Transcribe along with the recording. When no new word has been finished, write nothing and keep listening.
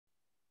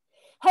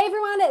Hey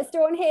everyone, it's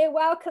Dawn here.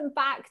 Welcome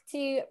back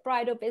to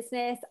Bridal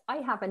Business. I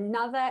have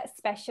another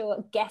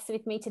special guest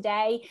with me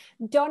today.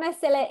 Donna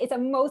Sillett is a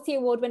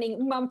multi-award-winning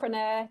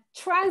mumpreneur,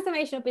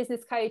 transformational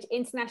business coach,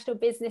 international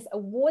business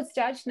awards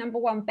judge,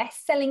 #1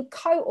 best-selling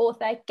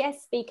co-author,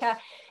 guest speaker,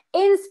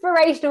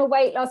 inspirational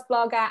weight loss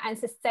blogger, and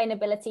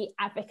sustainability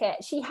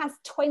advocate. She has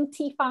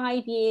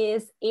 25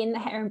 years in the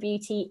hair and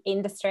beauty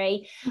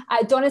industry.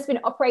 Donna's been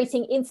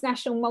operating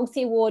international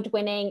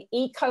multi-award-winning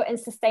eco and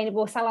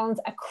sustainable salons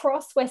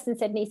across Western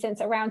Sydney since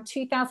around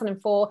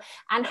 2004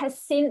 and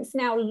has since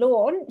now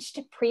launched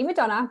PRIMA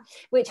DONNA,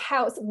 which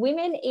helps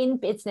women in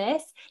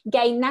business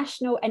gain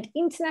national and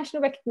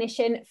international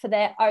recognition for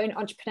their own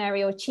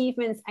entrepreneurial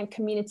achievements and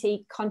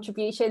community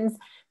contributions.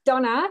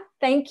 Donna,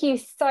 thank you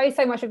so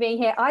much for being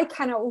here. I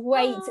cannot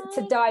wait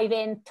to dive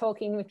in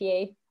talking with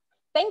you.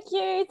 Thank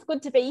you. It's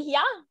good to be here.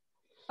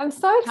 I'm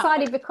so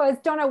excited because,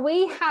 Donna,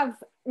 we have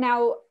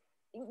now,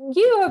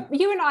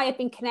 you and I have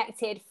been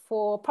connected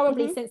for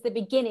probably since the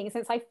beginning,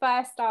 since I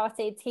first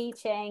started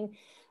teaching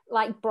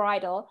like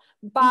bridal,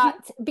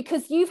 but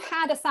because you've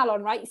had a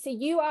salon, right? So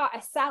you are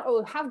a salon,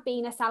 or have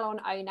been a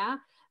salon owner,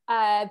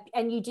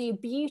 and you do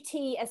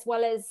beauty as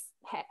well as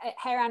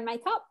hair and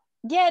makeup.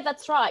 Yeah,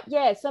 that's right.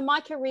 Yeah. So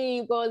my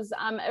career was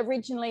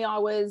originally I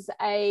was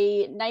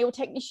a nail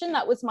technician.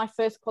 That was my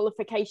first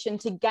qualification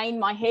to gain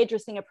my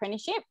hairdressing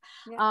apprenticeship.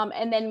 Yeah.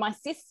 And then my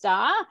sister,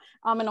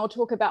 and I'll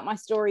talk about my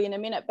story in a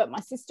minute, but my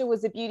sister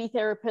was a beauty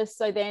therapist.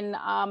 So then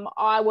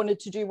I wanted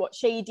to do what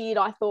she did.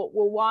 I thought,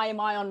 well, why am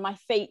I on my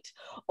feet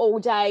all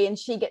day and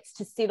she gets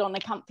to sit on a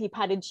comfy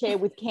padded chair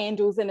with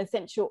candles and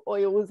essential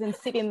oils and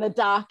sit in the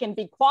dark and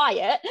be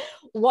quiet?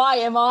 Why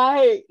am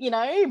I,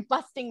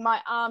 busting my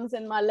arms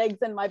and my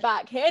legs and my back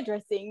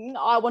hairdressing?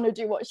 I want to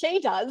do what she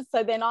does.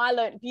 So then I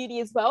learned beauty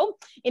as well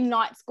in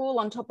night school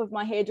on top of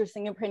my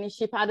hairdressing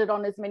apprenticeship, added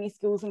on as many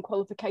skills and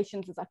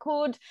qualifications as I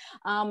could,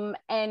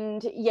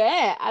 and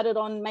yeah, added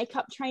on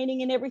makeup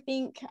training and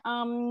everything.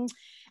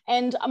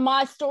 And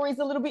my story's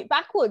a little bit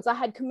backwards. I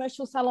had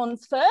commercial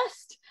salons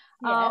first.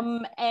 Yeah.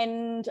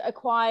 And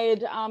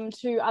acquired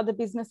 2 other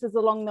businesses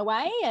along the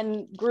way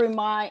and grew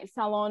my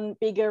salon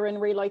bigger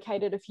and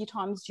relocated a few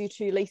times due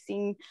to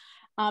leasing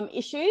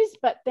issues.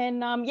 But then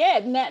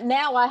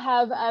now I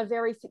have a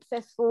very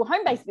successful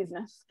home-based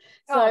business.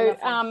 So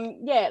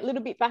a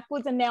little bit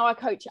backwards, and now I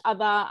coach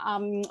other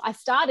I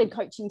started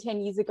coaching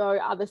 10 years ago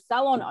other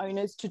salon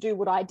owners to do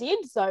what I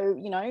did. So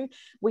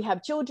we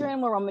have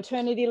children, we're on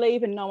maternity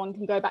leave, and no one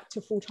can go back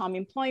to full-time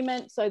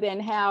employment. So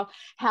then how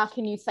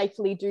can you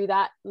safely do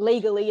that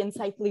legally and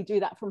safely do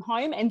that from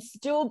home and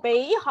still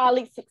be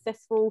highly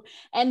successful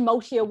and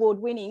multi-award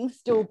winning,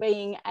 still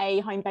being a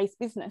home-based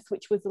business,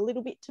 which was a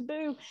little bit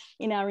taboo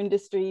in our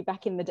industry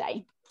back in the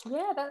day.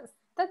 Yeah,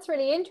 that's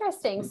really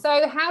interesting.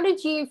 So how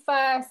did you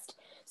first,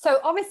 so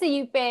obviously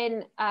you've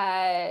been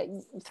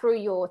through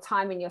your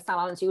time in your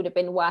salons, you would have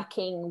been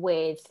working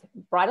with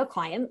bridal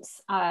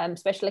clients,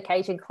 special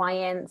occasion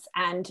clients,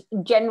 and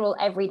general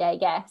everyday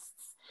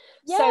guests.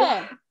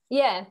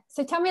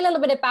 So tell me a little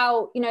bit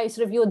about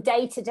sort of your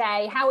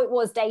day-to-day, how it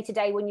was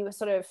day-to-day when you were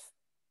sort of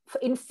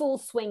in full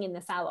swing in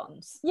the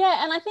salons.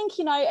 Yeah, and I think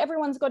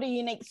everyone's got a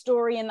unique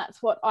story, and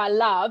that's what I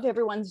love.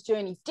 Everyone's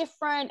journey is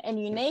different and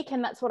unique,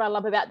 and that's what I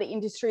love about the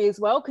industry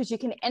as well, because you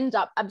can end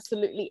up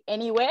absolutely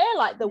anywhere.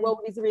 Like the world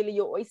is really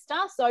your oyster.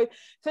 So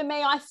for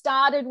me, I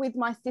started with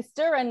my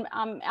sister, and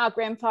our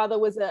grandfather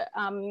was a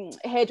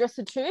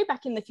hairdresser too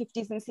back in the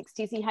 50s and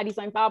 60s. He had his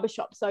own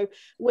barbershop, so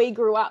we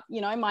grew up,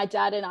 my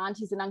dad and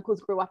aunties and uncles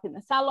grew up in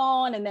the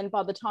salon, and then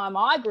by the time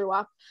I grew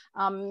up,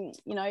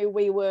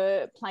 we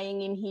were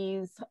playing in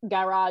his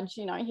garage.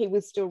 He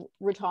was still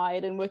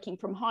retired and working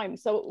from home,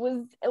 so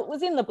it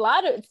was in the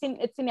blood.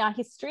 It's in our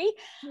history.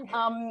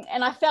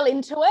 And I fell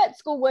into it.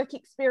 School work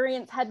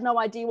experience, had no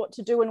idea what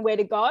to do and where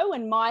to go.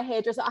 And my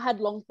hairdresser, I had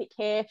long thick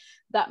hair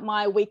that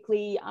my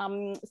weekly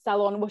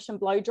salon wash and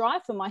blow dry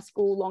for my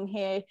school long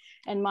hair,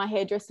 and my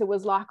hairdresser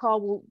was like, oh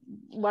well,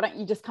 why don't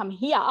you just come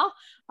here,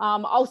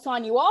 I'll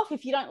sign you off.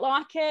 If you don't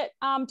like it,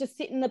 just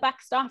sit in the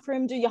back staff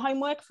room, do your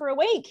homework for a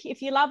week.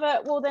 If you love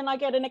it, well then I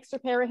get an extra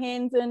pair of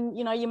hands and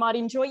you might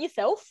enjoy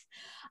yourself.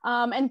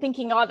 And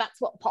thinking, oh,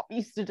 that's what Pop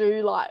used to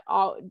do, like,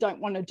 oh,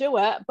 don't want to do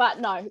it. But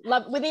no,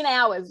 within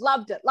hours,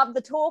 loved it. Loved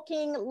the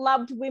talking,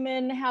 loved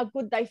women, how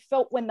good they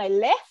felt when they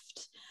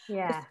left.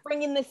 Yeah. The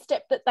spring in the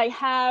step that they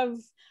have.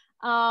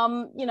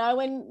 And I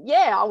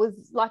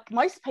was like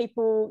most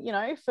people,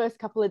 first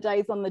couple of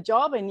days on the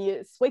job and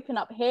you're sweeping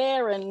up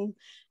hair and,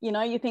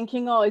 you're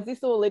thinking, oh, is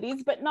this all it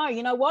is? But no,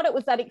 you know what? It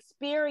was that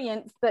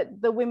experience that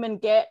the women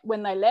get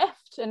when they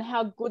left and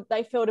how good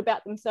they felt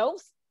about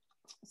themselves.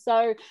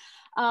 So,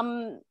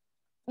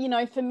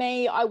 for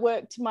me, I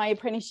worked my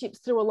apprenticeships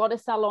through a lot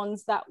of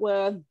salons that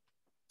were,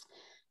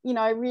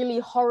 really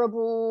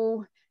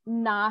horrible,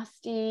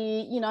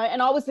 nasty, you know,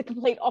 and I was the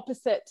complete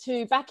opposite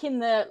to back in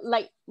the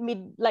late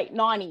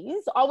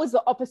 90s. I was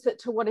the opposite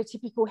to what a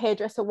typical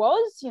hairdresser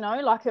was, you know,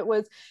 like it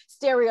was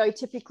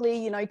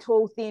stereotypically, you know,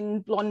 tall, thin,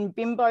 blonde,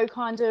 bimbo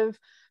kind of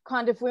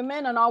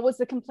women, and I was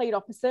the complete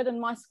opposite. And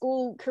my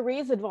school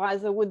careers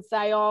advisor would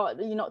say, oh,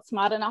 you're not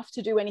smart enough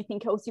to do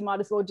anything else, you might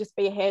as well just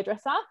be a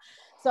hairdresser.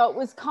 So it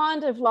was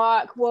kind of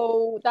like,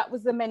 well, that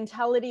was the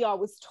mentality I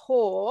was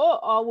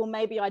taught. Oh, well,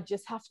 maybe I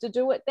just have to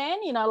do it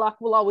then, you know,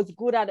 like, well, I was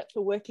good at it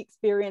for work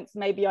experience,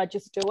 maybe I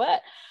just do it.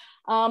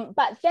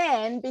 But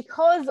then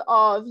because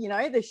of, you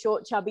know, the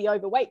short, chubby,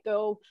 overweight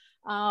girl,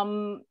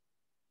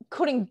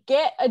 couldn't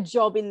get a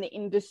job in the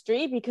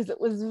industry because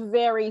it was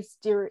very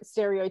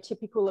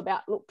stereotypical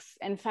about looks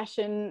and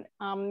fashion.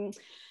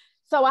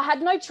 So I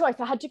had no choice.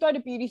 I had to go to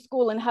beauty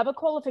school and have a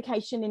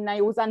qualification in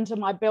nails under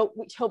my belt,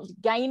 which helped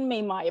gain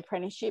me my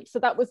apprenticeship. So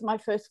that was my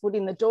first foot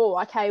in the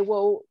door. Okay,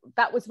 well,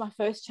 that was my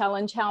first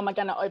challenge. How am I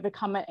going to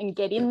overcome it and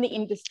get in the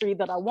industry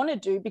that I want to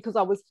do? Because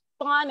I was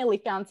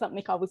finally found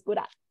something I was good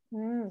at.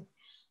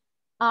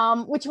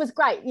 Which was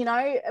great. You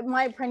know,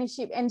 my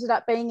apprenticeship ended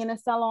up being in a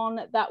salon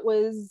that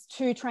was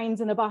 2 trains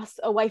and a bus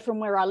away from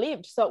where I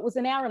lived. So it was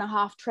an hour and a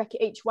half trek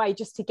each way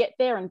just to get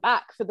there and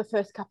back for the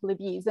first couple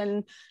of years.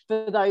 And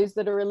for those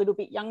that are a little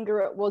bit younger,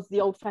 it was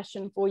the old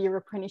fashioned 4-year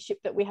apprenticeship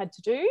that we had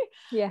to do.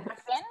 Yeah.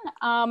 Back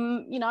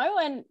then, you know,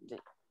 and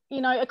you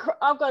know,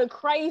 I've got a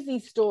crazy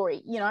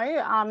story, you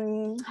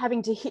know,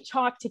 having to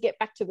hitchhike to get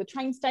back to the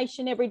train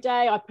station every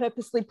day. I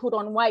purposely put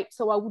on weight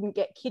so I wouldn't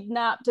get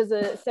kidnapped as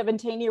a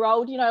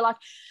 17-year-old, you know,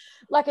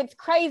 like it's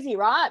crazy,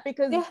 right?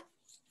 Because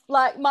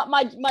like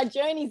my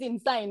journey's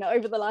insane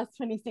over the last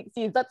 26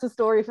 years. That's a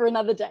story for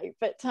another day.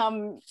 But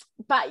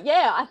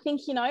yeah, I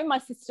think, you know, my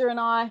sister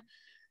and I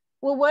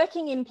were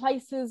working in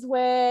places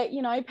where,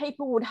 you know,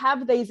 people would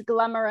have these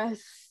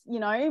glamorous, you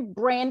know,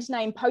 brand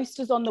name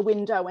posters on the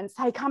window and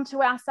say, come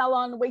to our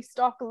salon, we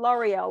stock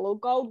L'Oreal or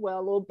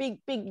Goldwell or big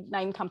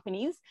name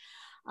companies.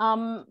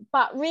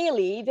 But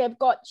really, they've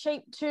got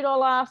cheap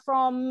 $2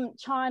 from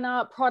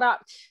China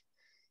product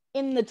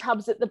in the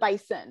tubs at the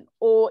basin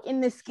or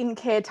in the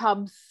skincare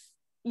tubs,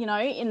 you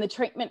know, in the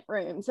treatment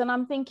rooms. And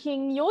I'm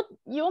thinking,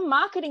 you're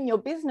marketing your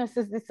business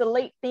as this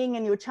elite thing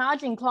and you're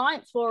charging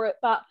clients for it,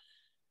 but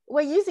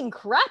we're using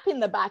crap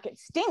in the back. It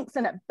stinks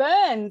and it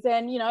burns.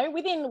 And, you know,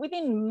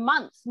 within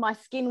months, my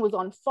skin was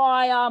on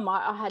fire.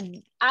 I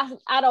had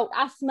adult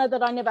asthma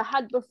that I never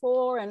had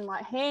before, and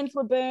my hands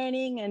were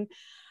burning. And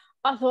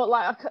I thought,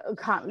 like, I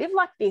can't live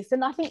like this.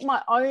 And I think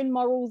my own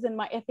morals and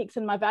my ethics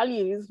and my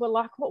values were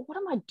like, what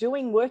am I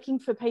doing working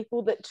for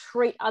people that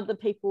treat other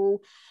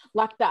people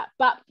like that?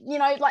 But, you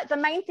know, like the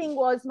main thing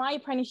was my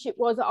apprenticeship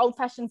was an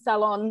old-fashioned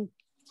salon.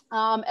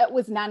 It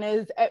was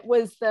Nana's. It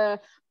was the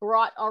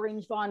bright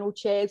orange vinyl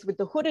chairs with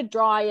the hooded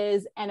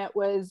dryers, and it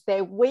was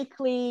their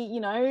weekly,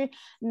 you know,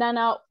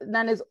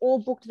 Nana's all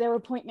booked their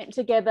appointment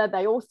together.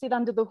 They all sit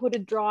under the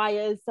hooded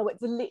dryers. So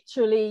it's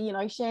literally, you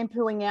know,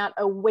 shampooing out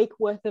a week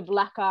worth of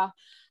lacquer,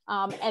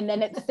 and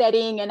then it's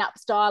setting and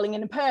upstyling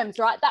and perms,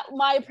 right? That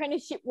my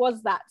apprenticeship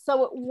was that.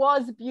 So it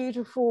was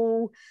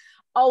beautiful,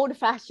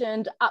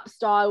 old-fashioned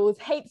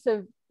upstyles, heaps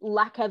of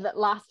lacquer that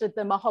lasted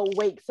them a whole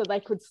week so they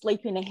could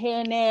sleep in a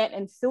hairnet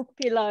and silk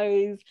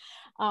pillows,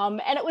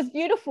 and it was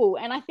beautiful.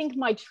 And I think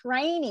my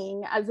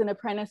training as an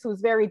apprentice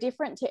was very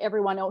different to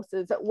everyone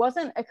else's. It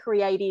wasn't a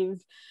creative,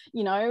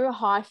 you know,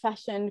 high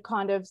fashion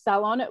kind of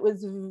salon. It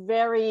was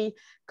very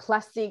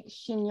classic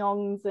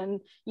chignons,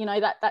 and you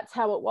know, that's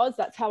how it was.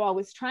 That's how I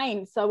was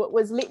trained. So it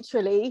was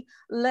literally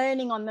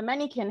learning on the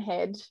mannequin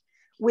head.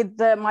 With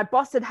my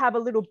boss would have a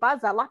little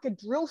buzzer like a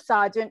drill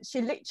sergeant. She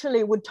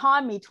literally would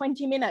time me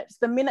 20 minutes.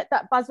 The minute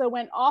that buzzer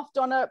went off,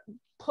 Donna,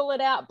 pull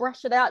it out,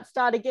 brush it out,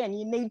 start again.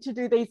 You need to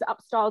do these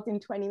upstyles in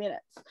 20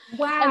 minutes.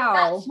 Wow. And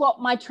that's what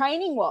my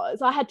training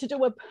was. I had to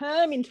do a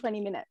perm in 20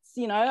 minutes.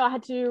 You know, I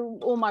had to do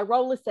all my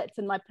roller sets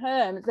and my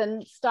perms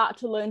and start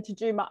to learn to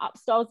do my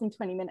upstyles in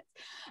 20 minutes.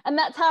 And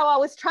that's how I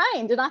was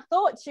trained. And I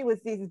thought she was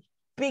this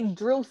big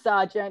drill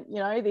sergeant, you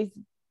know, this,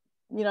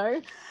 you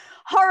know,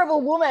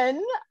 horrible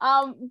woman,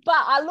 but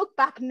I look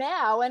back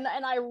now and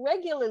I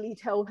regularly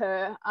tell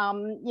her,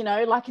 you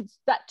know, like it's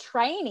that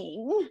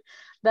training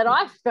that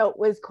I felt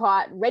was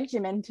quite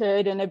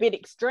regimented and a bit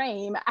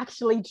extreme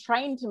actually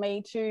trained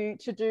me to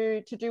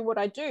do what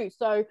I do.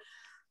 So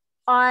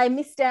I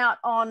missed out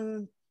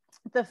on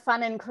the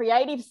fun and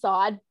creative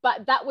side,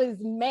 but that was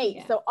me.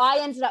 Yeah. So I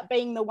ended up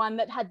being the one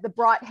that had the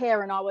bright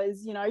hair, and I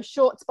was, you know,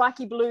 short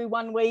spiky blue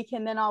one week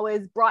and then I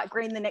was bright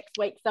green the next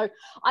week. So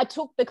I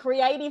took the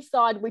creative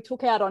side, we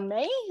took out on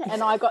me,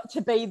 and I got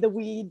to be the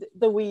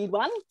weird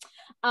one.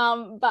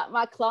 But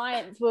my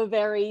clients were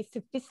very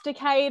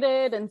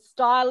sophisticated and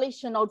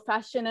stylish and old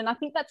fashioned, and I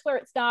think that's where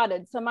it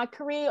started. So my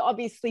career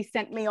obviously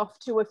sent me off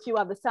to a few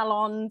other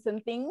salons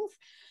and things.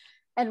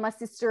 and my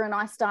sister and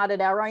I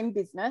started our own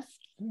business.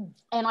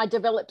 And I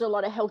developed a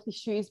lot of health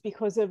issues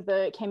because of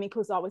the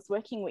chemicals I was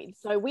working with.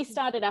 So we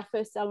started our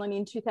first salon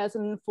in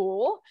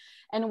 2004,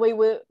 and we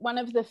were one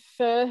of the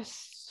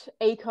first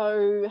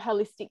eco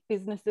holistic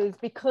businesses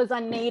because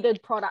I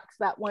needed products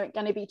that weren't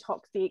going to be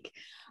toxic,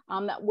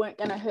 that weren't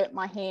going to hurt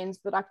my hands,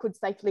 that I could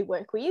safely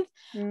work with.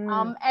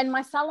 And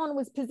my salon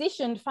was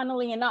positioned,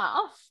 funnily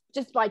enough,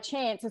 just by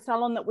chance, a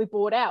salon that we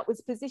bought out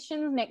was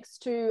positioned next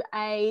to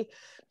a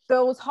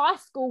girls' high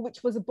school,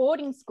 which was a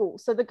boarding school.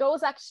 So the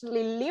girls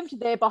actually lived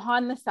there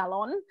behind the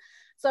salon.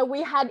 So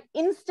we had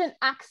instant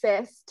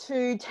access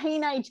to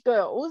teenage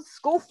girls,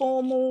 school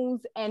formals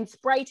and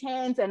spray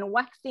tans and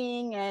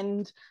waxing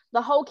and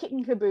the whole kit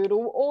and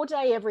caboodle all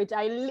day, every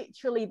day,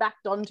 literally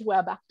backed onto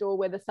our back door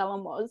where the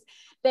salon was.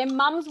 Their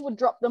mums would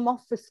drop them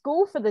off for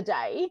school for the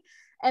day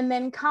and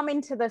then come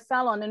into the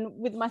salon. And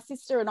with my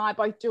sister and I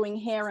both doing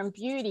hair and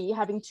beauty,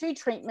 having 2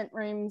 treatment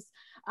rooms,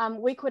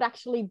 we could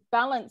actually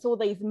balance all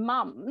these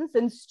mums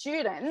and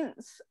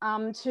students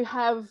to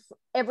have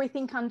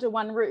everything under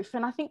one roof.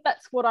 And I think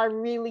that's what I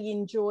really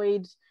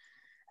enjoyed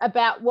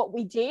about what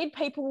we did.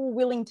 People were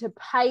willing to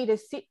pay to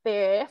sit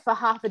there for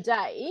half a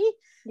day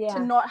to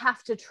not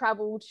have to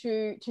travel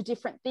to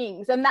different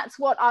things. And that's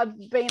what I've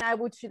been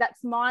able to,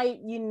 that's my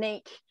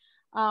unique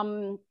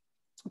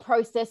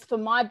process for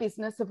my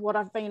business of what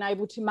I've been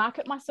able to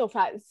market myself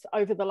as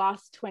over the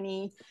last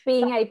 20.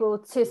 Being able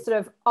to sort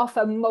of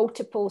offer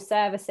multiple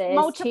services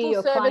to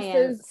your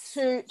clients.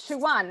 to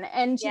one.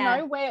 And you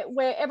know,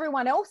 where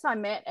everyone else I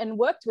met and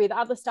worked with,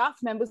 other staff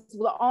members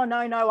were like, oh no,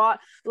 I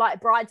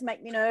like brides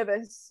make me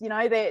nervous, you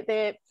know,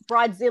 they're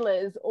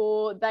bridezillas,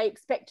 or they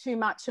expect too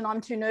much and I'm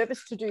too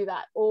nervous to do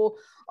that, or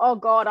oh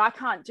god, I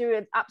can't do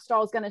it,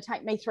 upstyle's going to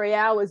take me 3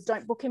 hours,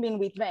 don't book him in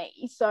with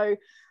me. So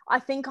I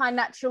think I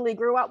naturally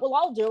grew up, well,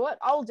 I'll do it.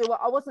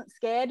 I wasn't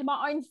scared.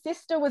 My own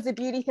sister was a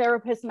beauty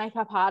therapist,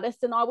 makeup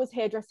artist, and I was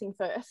hairdressing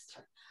first,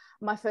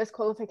 my first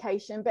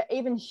qualification. But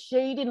even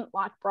she didn't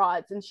like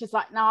brides. And she's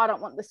like, no, I don't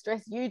want the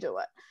stress, you do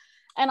it.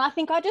 And I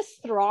think I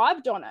just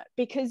thrived on it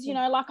because, you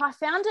know, like I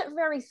found it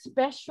very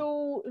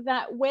special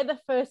that we're the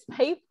first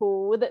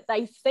people that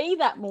they see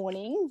that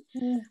morning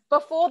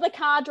before the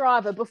car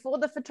driver, before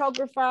the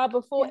photographer,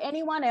 before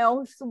anyone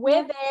else.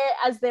 We're there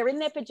as they're in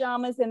their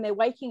pajamas and they're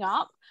waking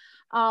up.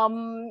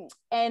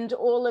 And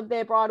all of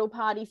their bridal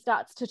party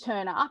starts to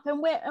turn up,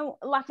 and we're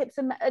like,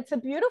 it's a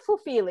beautiful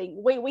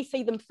feeling. We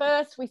see them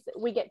first,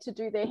 we get to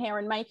do their hair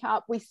and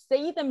makeup, we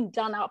see them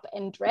done up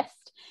and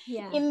dressed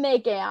in their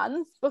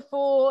gowns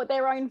before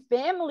their own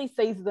family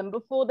sees them,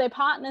 before their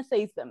partner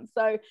sees them.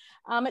 So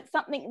it's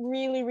something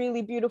really,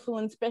 really beautiful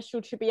and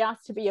special to be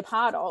asked to be a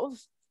part of.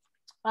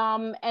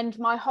 And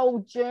my whole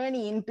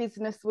journey in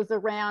business was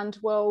around,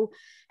 well,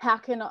 how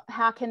can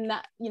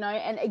that, you know,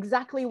 and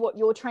exactly what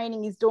your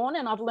training is, Dawn,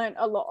 and I've learned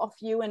a lot off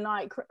you, and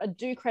I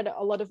do credit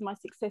a lot of my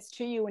success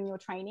to you and your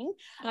training.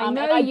 I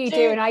know you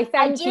do, and I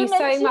thank you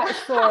so much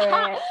for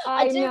it.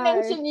 I do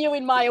mention you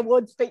in my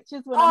award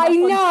speeches when I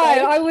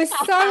know. I was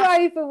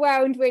so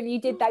overwhelmed when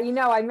you did that. You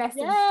know, I messaged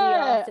you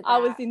after that. I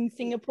was in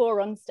Singapore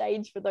on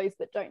stage, for those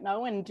that don't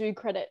know, and do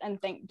credit and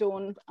thank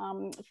Dawn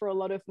for a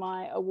lot of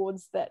my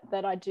awards that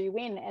I do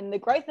win, and the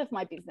growth of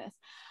my business,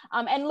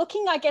 and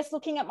looking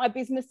at my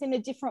business in a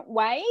different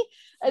way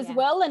as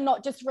well, and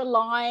not just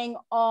relying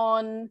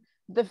on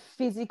the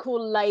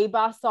physical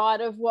labor side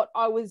of what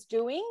I was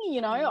doing. You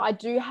know, I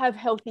do have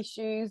health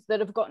issues that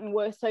have gotten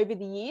worse over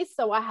the years,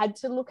 so I had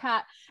to look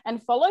at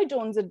and follow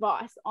Dawn's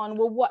advice on,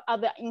 well, what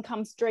other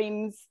income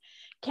streams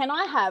can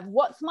I have?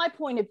 What's my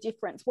point of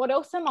difference? What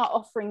else am I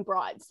offering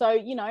brides? So,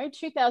 you know,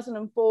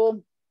 2004,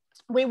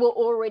 we were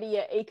already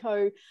an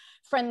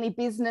eco-friendly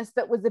business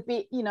that was a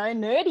bit, you know,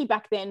 nerdy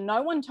back then.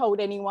 No one told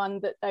anyone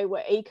that they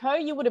were eco.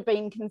 You would have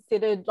been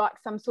considered like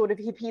some sort of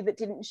hippie that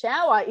didn't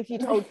shower if you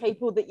told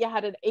people that you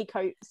had an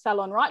eco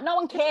salon, right? No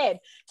one cared,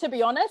 to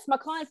be honest. My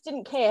clients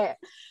didn't care.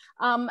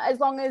 As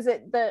long as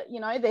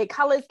their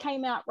colors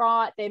came out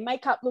right, their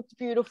makeup looked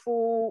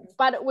beautiful.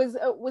 But it was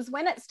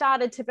when it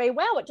started to be,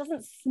 wow, it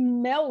doesn't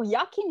smell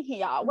yuck in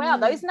here. Wow,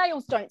 those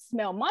nails don't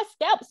smell. My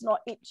scalp's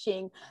not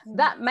itching.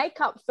 That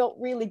makeup felt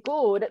really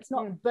good. It's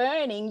not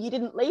burning. You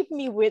didn't leave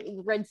me with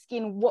red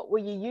skin. What were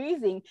you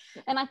using?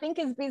 And I think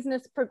as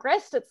business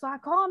progressed, it's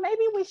like, oh,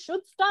 maybe we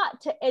should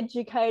start to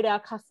educate our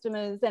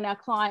customers and our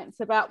clients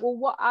about, well,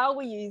 what are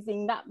we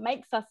using that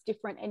makes us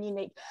different and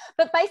unique?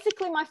 But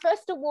basically, my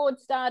first award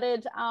started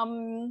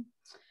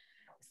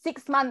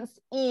 6 months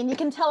in. You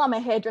can tell I'm a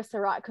hairdresser,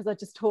 right? Because I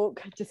just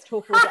talk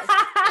all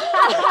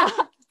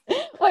day.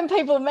 When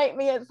people meet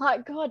me, it's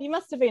like, God, you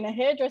must have been a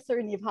hairdresser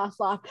in your past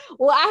life.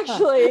 Well,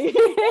 actually,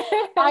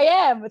 I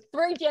am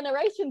 3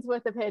 generations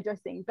worth of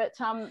hairdressing. But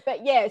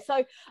yeah,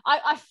 so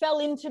I fell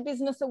into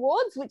business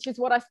awards, which is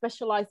what I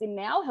specialize in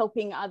now,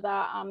 helping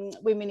other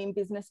women in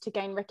business to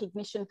gain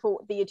recognition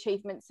for the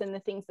achievements and the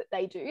things that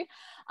they do.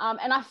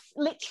 And I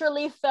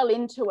literally fell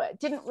into it.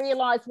 Didn't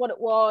realize what it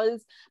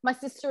was. My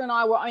sister and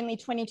I were only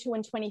 22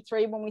 and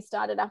 23 when we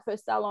started our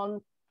first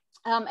salon.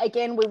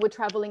 Again, we were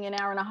traveling an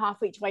hour and a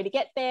half each way to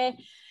get there.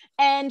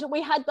 And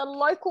we had the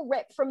local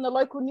rep from the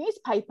local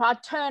newspaper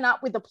turn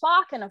up with a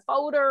plaque and a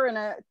folder and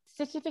a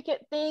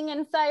certificate thing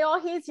and say, oh,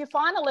 here's your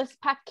finalist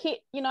pack kit.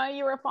 You know,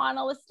 you're a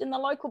finalist in the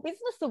local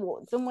business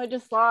awards. And we're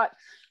just like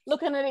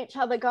looking at each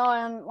other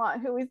going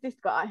like, who is this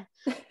guy?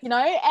 You know,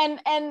 and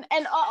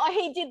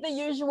he did the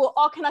usual,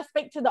 oh, can I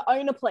speak to the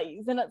owner,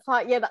 please? And it's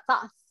like, yeah, that's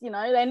us, you know,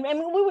 and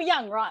we were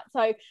young, right?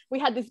 So we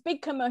had this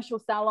big commercial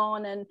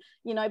salon and,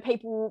 you know,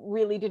 people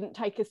really didn't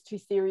take us too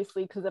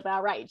seriously because of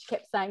our age,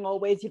 kept saying, oh,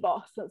 where's your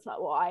boss? And it's like,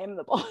 well, I am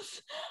the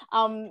boss.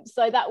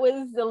 So that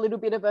was a little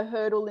bit of a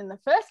hurdle in the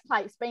first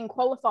place, being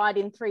qualified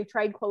in 3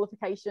 trade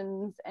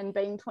qualifications and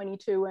being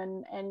 22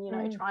 and you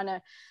know,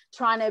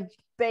 trying to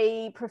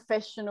be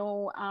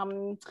professional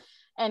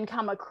and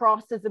come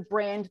across as a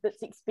brand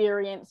that's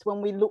experienced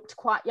when we looked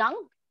quite young.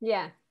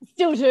 Yeah.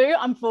 Still do.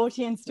 I'm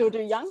 40 and still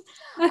do young.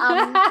 We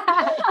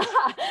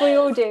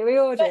all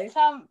do.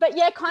 But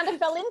yeah, kind of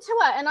fell into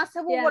it. And I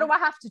said, well, what do I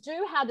have to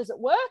do? How does it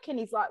work? And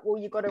he's like, well,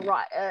 you've got to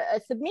write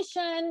a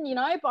submission, you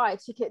know, buy a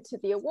ticket to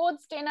the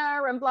awards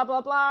dinner and blah,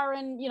 blah, blah.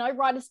 And, you know,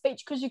 write a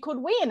speech because you could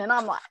win. And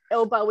I'm like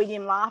elbowing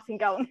him, laughing,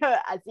 going,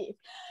 as if.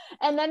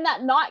 And then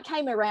that night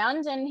came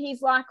around and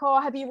he's like,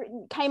 oh,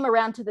 came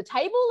around to the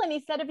table and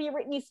he said, have you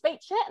written your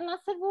speech yet? And I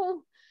said,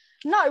 well,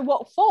 no,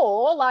 what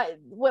for? Like,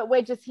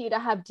 we're just here to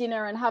have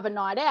dinner and have a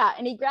night out.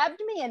 And he grabbed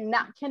me a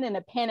napkin and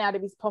a pen out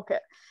of his pocket.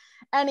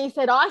 And he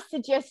said, I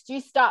suggest you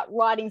start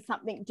writing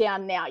something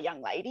down now,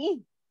 young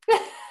lady.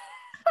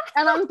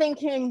 And I'm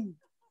thinking,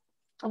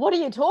 what are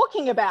you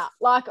talking about?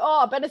 Like, oh,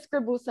 I better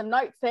scribble some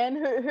notes then.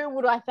 Who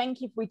would I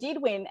thank if we did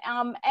win?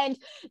 And,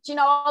 you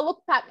know, I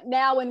look back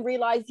now and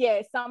realize,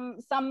 yeah,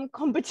 some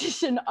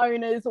competition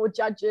owners or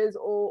judges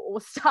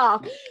or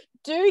staff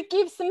do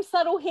give some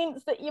subtle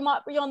hints that you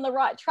might be on the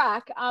right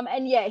track.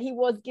 And yeah, he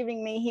was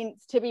giving me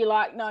hints to be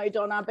like, no,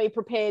 Donna, be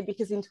prepared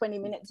because in 20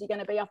 minutes you're going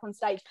to be up on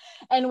stage.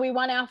 And we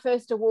won our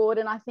first award.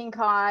 And I think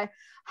I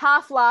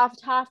half laughed,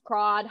 half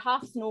cried,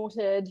 half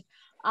snorted,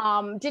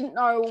 didn't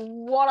know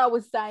what I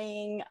was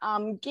saying,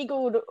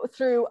 giggled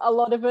through a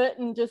lot of it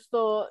and just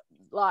thought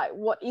like,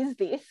 what is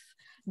this?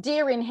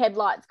 Deer in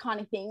headlights kind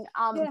of thing.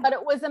 But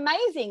it was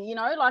amazing, you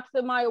know, like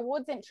my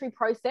awards entry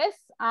process,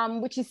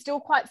 which is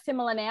still quite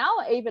similar now,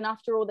 even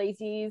after all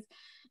these years.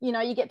 You know,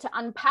 you get to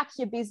unpack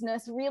your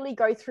business, really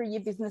go through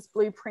your business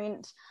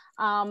blueprint,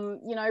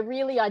 you know,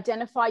 really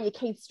identify your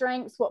key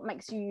strengths, what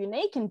makes you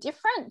unique and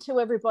different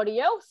to everybody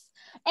else,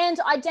 and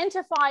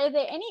identify are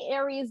there any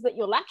areas that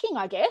you're lacking,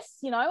 I guess,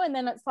 you know, and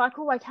then it's like,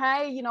 oh,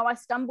 okay, you know, I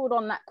stumbled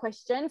on that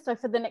question. So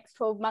for the next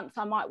 12 months,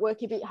 I might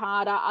work a bit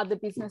harder. Other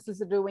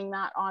businesses are doing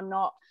that. I'm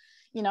not,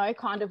 you know,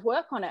 kind of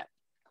work on it.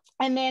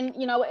 And then,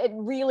 you know, it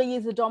really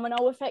is a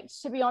domino effect,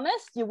 to be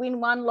honest. You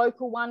win one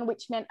local one,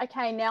 which meant,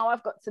 okay, now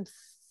I've got some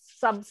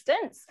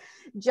substance.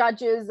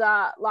 Judges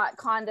are like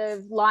kind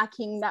of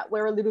liking that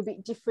we're a little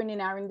bit different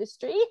in our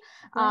industry.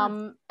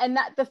 And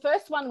that the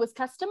first one was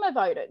customer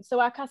voted. So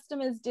our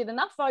customers did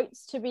enough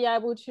votes to be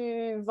able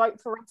to vote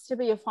for us to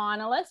be a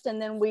finalist.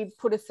 And then we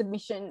put a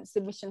submission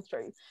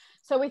through.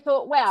 So we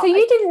thought, wow. So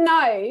you didn't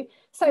know.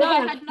 So no,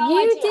 I had no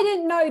idea.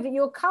 Didn't know that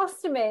your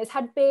customers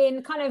had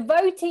been kind of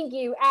voting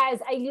you as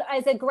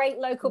a great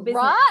local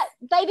business. Right.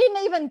 They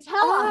didn't even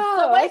tell us.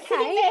 So we're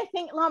sitting there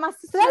thinking, like, my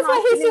sister. So that's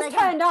why he's just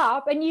turned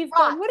up and you've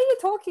gone, what are you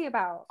talking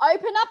about?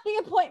 Open up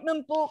the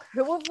appointment book.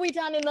 Who have we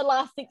done in the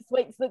last 6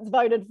 weeks that's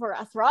voted for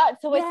us, right?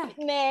 So we're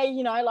sitting there,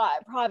 you know,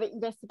 like private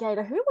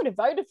investigator, who would have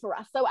voted for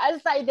us? So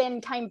as they then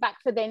came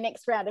back for their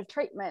next round of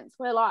treatments,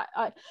 we're like,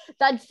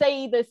 they'd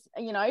see this,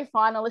 you know,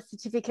 finalist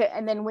certificate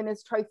and then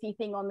winner's trophy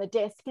thing on the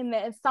desk, and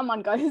then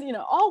someone goes, you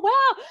know, oh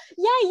wow,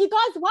 yeah, you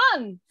guys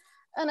won.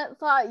 And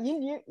it's like,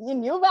 you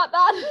knew about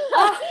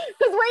that?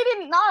 Because we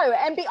didn't know.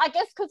 And I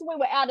guess because we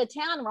were out of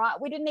town, right,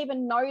 we didn't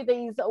even know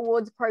these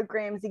awards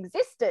programs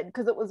existed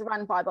because it was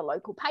run by the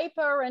local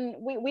paper and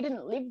we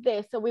didn't live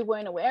there, so we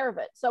weren't aware of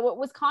it. So it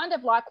was kind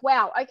of like,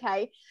 wow,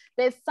 okay,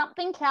 there's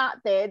something out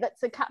there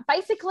that's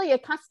basically a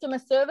customer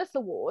service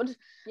award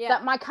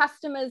that my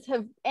customers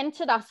have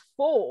entered us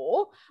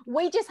for.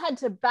 We just had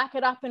to back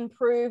it up and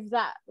prove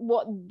that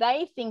what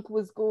they think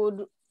was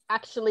good,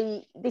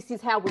 actually, this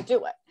is how we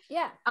do it.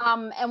 Yeah.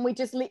 And we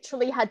just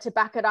literally had to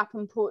back it up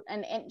and put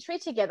an entry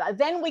together.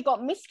 Then we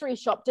got mystery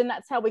shopped, and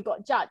that's how we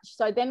got judged.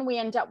 So then we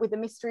end up with a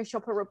mystery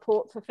shopper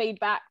report for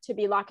feedback to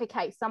be like,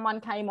 okay, someone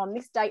came on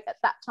this date at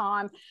that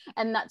time,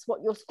 and that's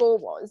what your score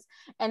was.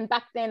 And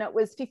back then it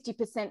was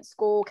 50%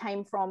 score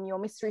came from your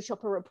mystery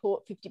shopper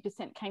report,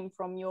 50% came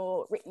from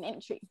your written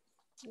entry.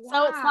 Wow.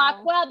 So it's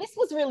like, wow, this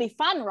was really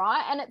fun,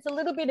 right? And it's a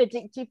little bit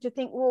addictive to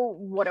think, well,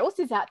 what else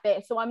is out there?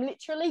 So I'm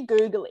literally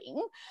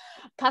Googling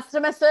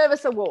customer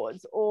service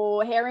awards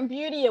or hair and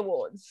beauty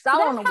awards,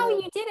 salon awards. That's how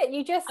you did it.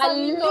 You just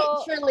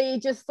literally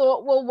just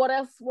thought, well, what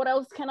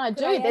else can I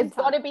do? There's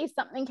got to be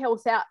something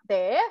else out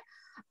there.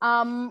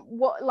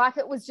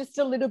 It was just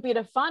a little bit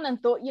of fun,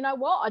 and thought, you know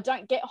what? I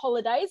don't get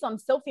holidays. I'm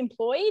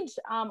self-employed.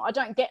 I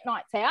don't get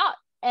nights out.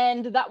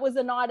 and that was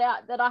a night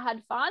out that I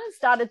had fun,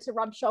 started to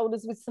rub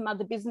shoulders with some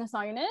other business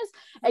owners.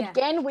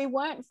 Again, we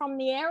weren't from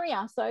the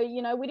area, so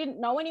you know, we didn't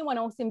know anyone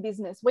else in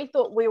business. We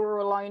thought we were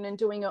alone and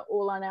doing it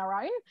all on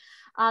our own,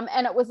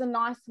 and it was a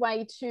nice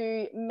way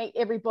to meet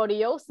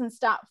everybody else and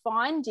start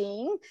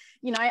finding,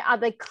 you know,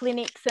 other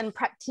clinics and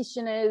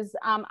practitioners,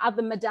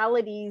 other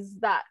modalities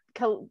that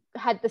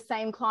had the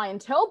same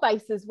clientele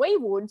base as we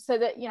would, so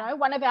that, you know,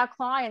 one of our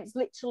clients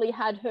literally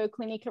had her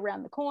clinic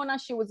around the corner.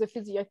 She was a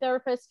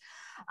physiotherapist.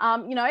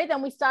 You know,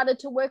 then we started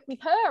to work with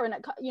her, and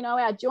it, you know,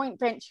 our joint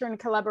venture and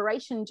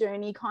collaboration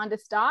journey kind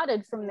of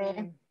started from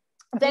there.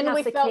 Then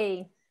we felt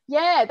key.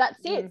 Yeah, that's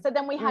it. So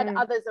then we had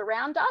others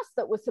around us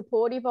that were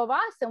supportive of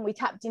us, and we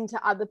tapped into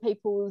other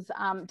people's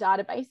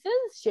databases,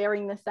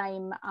 sharing the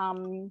same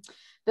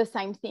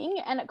thing,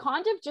 and it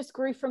kind of just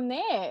grew from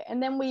there.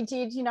 And then we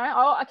did, you know,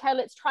 oh, okay,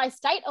 let's try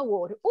state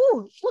award.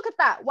 Oh, look at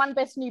that, won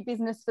best new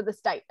business for the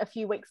state a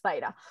few weeks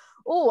later.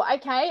 Oh,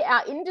 okay,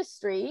 our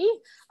industry,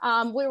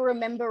 we were a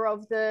member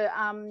of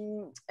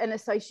an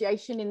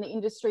association in the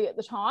industry at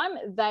the time.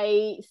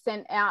 They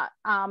sent out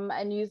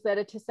a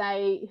newsletter to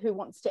say who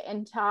wants to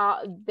enter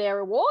their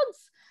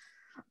awards.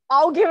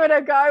 I'll give it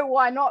a go,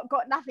 why not?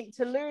 Got nothing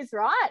to lose,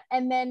 right?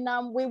 And then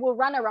we were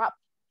runner-up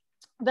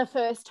the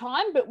first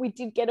time, but we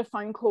did get a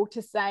phone call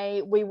to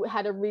say we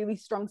had a really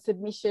strong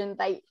submission.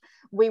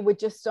 We were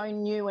just so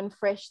new and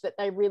fresh that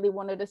they really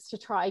wanted us to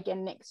try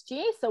again next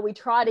year. So we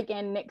tried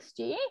again next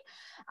year.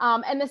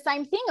 And the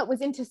same thing, it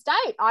was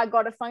interstate. I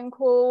got a phone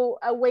call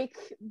a week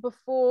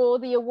before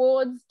the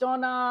awards.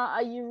 Donna,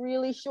 are you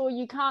really sure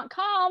you can't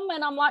come?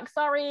 And I'm like,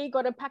 sorry,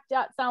 got a packed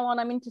out salon.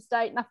 I'm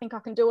interstate, nothing I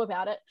can do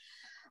about it.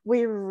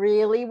 We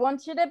really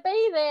want you to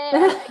be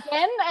there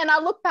again. And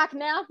I look back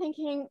now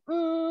thinking,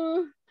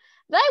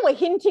 they were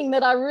hinting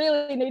that I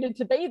really needed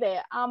to be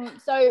there.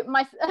 So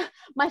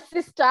my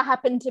sister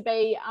happened to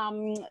be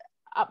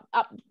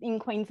up in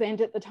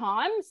Queensland at the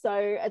time. So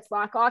it's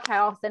like, okay,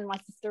 I'll send my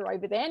sister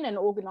over then and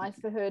organise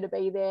for her to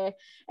be there.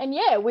 And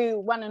yeah, we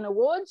won an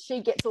award.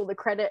 She gets all the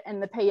credit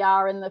and the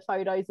PR and the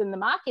photos and the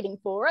marketing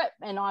for it.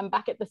 And I'm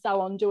back at the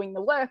salon doing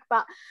the work.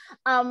 But,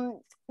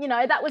 you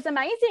know, that was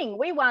amazing.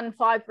 We won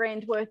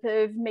 $5,000 worth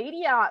of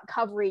media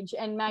coverage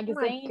and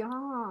magazine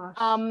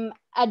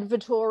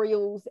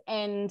advertorials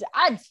and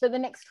ads for the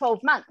next 12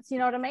 months. You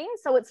know what I mean?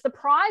 So it's the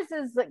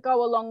prizes that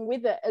go along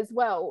with it as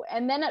well.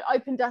 And then it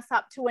opened us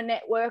up to a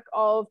network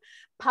of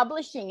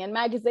publishing and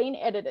magazine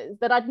editors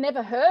that I'd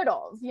never heard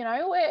of. You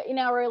know, we're in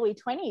our early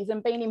 20s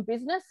and been in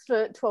business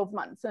for 12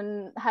 months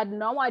and had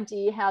no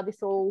idea how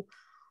this all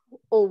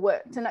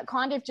worked. And it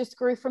kind of just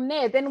grew from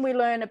there. Then we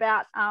learn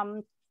about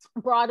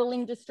bridal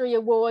industry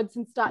awards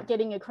and start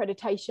getting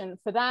accreditation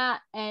for that.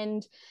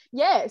 And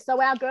yeah,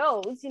 so our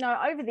girls, you know,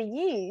 over the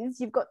years,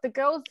 you've got the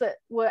girls that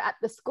were at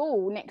the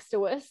school next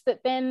to us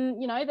that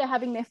then, you know, they're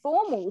having their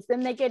formals,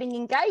 then they're getting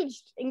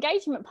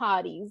engagement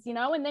parties, you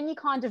know, and then you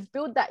kind of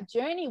build that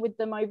journey with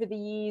them over the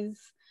years,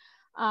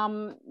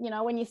 you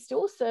know, when you're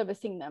still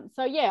servicing them.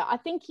 So yeah, I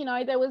think, you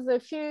know, there was a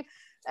few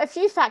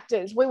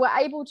factors. We were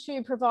able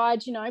to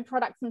provide, you know,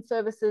 products and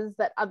services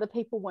that other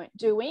people weren't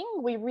doing.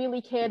 We really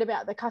cared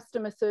about the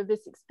customer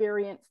service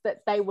experience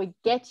that they were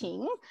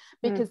getting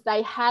because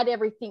they had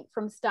everything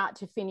from start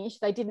to finish.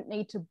 They didn't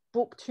need to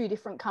book 2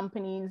 different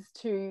companies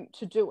to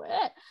do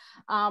it.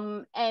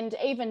 And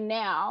even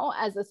now,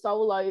 as a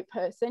solo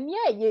person,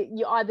 yeah,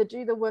 you either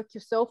do the work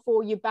yourself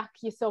or you back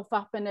yourself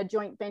up in a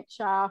joint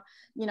venture,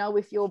 you know,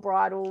 with your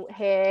bridal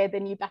hair,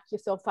 then you back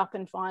yourself up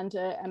and find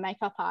a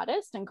makeup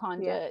artist and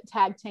kind of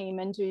tag team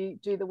and do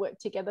the work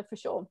together for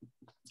sure.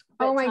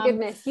 But, oh my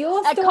goodness,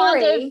 your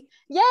story. Kind of,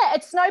 yeah,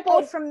 it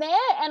snowballed from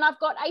there, and I've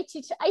got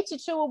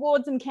 82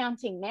 awards and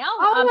counting now.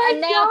 Oh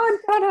my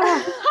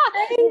God,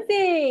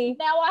 crazy.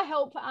 Now I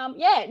help,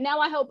 now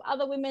I help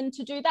other women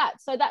to do that.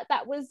 So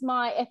that was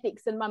my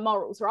ethics and my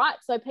morals, right?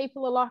 So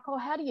people are like, oh,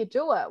 how do you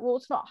do it? Well,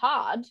 it's not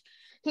hard.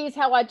 Here's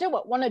how I do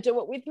it. Want to do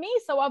it with me?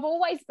 So I've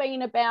always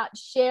been about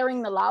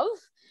sharing the love.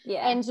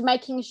 Yeah. And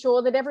making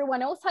sure that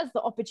everyone else has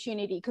the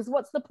opportunity, because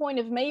what's the point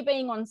of me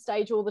being on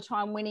stage all the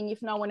time winning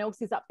if no one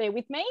else is up there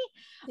with me?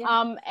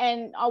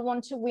 And I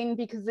want to win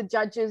because the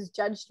judges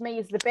judged me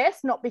as the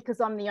best, not because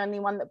I'm the only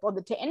one that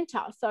bothered to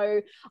enter. So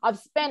I've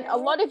spent a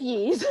lot of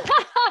years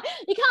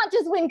you can't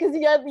just win because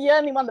you're the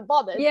only one that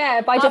bothered.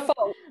 By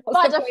default.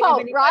 By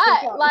default,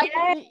 right? Like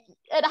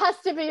it has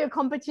to be a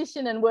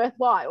competition and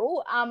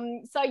worthwhile.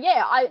 So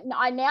yeah,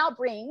 I now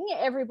bring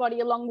everybody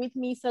along with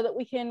me so that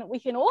we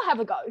can all have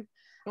a go.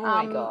 Oh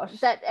my gosh.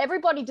 That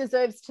everybody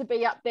deserves to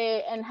be up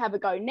there and have a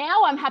go.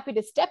 Now I'm happy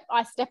to step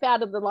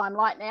out of the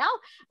limelight now,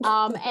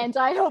 and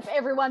I help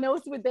everyone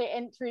else with their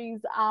entries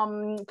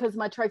because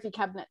my trophy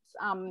cabinets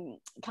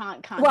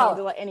can't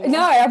handle it anymore.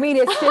 No, I mean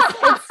it's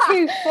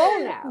too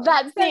full now.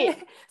 That's it.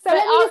 So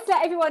let me just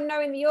let everyone know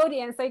in the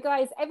audience. So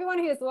guys, everyone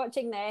who is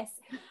watching this,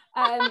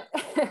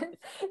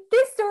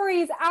 this story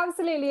is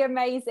absolutely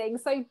amazing.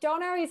 So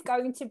Donna is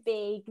going to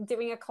be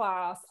doing a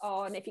class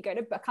on, if you go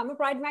to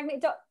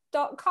becomeabrideMagnet.com,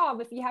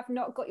 Advocate.com if you have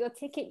not got your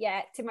ticket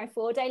yet to my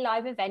 4-day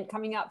live event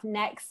coming up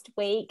next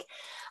week.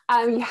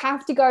 You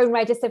have to go and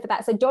register for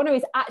that. So Donna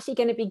is actually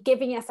going to be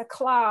giving us a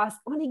class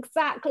on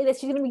exactly this.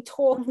 She's going to be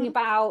talking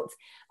about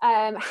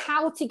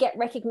how to get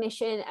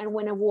recognition and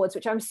win awards,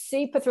 which I'm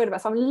super thrilled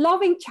about. So I'm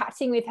loving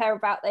chatting with her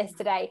about this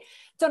today.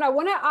 Donna, I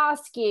want to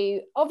ask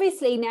you,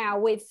 obviously now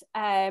with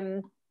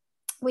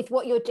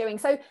what you're doing,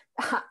 so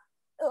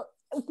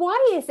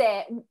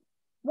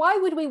why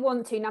would we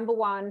want to, number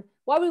one,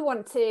 why we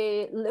want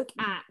to look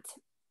at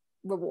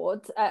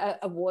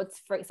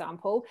awards, for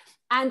example,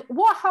 and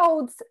what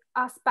holds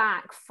us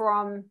back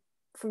from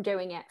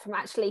doing it, from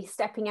actually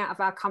stepping out of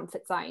our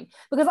comfort zone?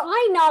 Because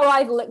I know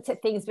I've looked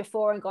at things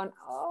before and gone,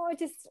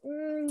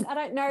 I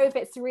don't know if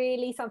it's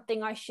really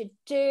something I should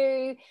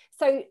do.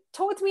 So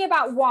talk to me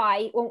about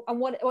why and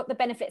what the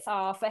benefits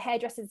are for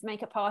hairdressers,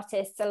 makeup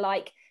artists are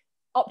like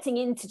opting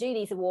in to do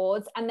these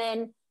awards, and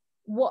then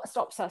what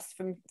stops us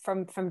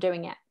from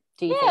doing it.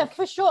 Yeah,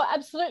 for sure.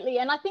 Absolutely.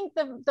 And I think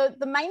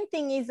the main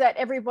thing is that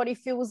everybody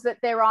feels that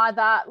they're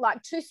either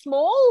like too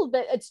small,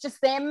 that it's just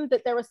them,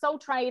 that they're a sole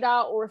trader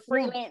or a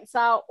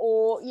freelancer,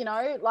 or, you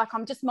know, like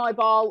I'm just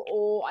mobile,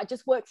 or I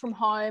just work from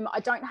home.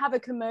 I don't have a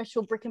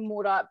commercial brick and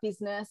mortar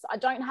business. I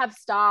don't have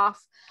staff.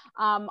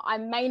 I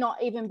may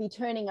not even be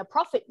turning a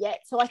profit yet.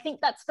 So I think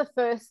that's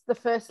the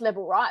first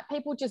level, right?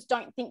 People just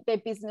don't think their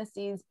business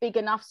is big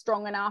enough,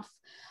 strong enough,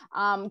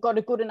 got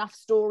a good enough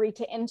story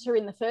to enter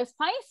in the first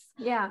place.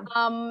 Yeah.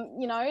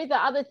 You know, the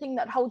other thing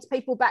that holds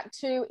people back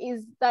too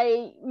is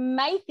they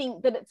may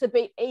think that it's a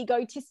bit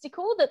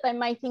egotistical, that they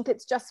may think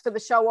it's just for the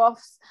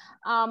show-offs,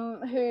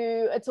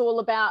 who it's all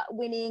about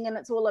winning and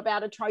it's all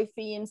about a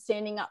trophy and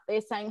standing up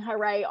there saying,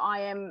 hooray, I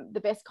am the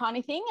best kind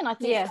of thing. And I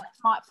think that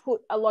might put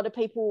a lot of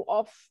people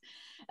off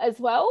as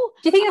well.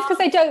 Do you think it's because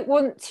they don't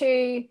want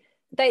to,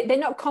 they're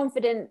not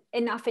confident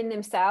enough in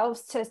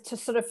themselves to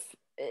sort of,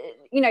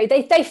 you know,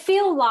 they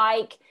feel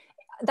like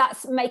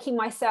that's making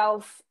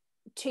myself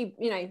too,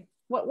 you know,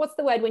 what's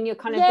the word when you're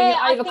kind of when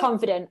you're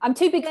overconfident? I'm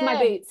too big for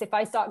my boots if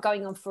I start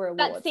going on for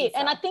awards. That's it.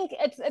 And I think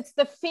it's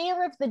the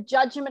fear of the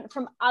judgment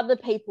from other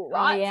people,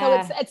 right?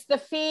 So it's the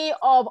fear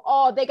of,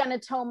 they're going to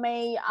tell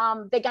me,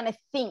 they're going to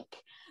think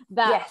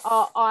that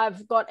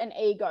I've got an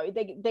ego.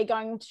 They're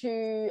going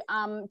to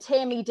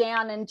tear me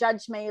down and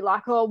judge me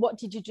like, what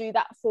did you do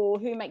that for?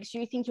 Who makes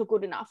you think you're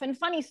good enough? And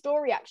funny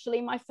story, actually,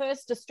 my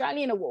first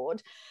Australian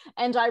award,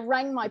 and I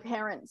rang my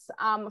parents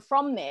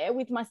from there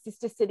with my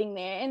sister sitting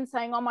there and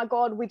saying, oh my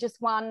God, we just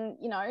won,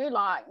 you know,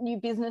 like new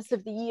business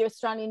of the year,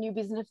 Australian new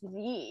business of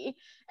the year.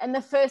 And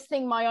the first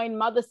thing my own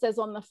mother says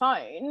on the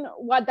phone,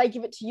 why'd they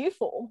give it to you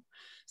for?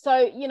 So,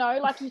 you know,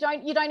 like you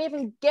don't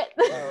even get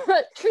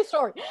the true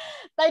story.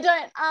 They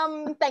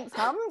don't, thanks,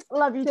 Mum,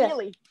 love you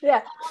dearly.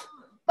 Yeah.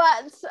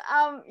 But,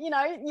 you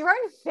know, your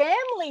own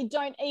family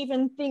don't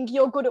even think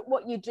you're good at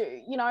what you do,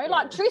 you know,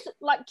 like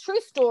true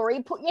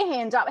story, put your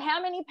hand up.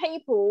 How many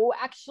people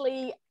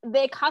actually,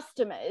 their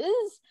customers,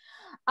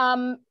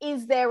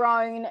 is their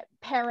own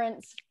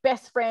parents,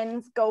 best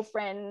friends,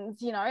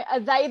 girlfriends, you know, are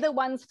they the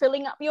ones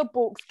filling up your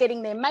books,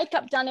 getting their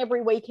makeup done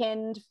every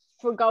weekend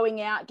for going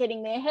out,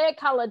 getting their hair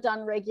color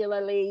done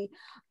regularly?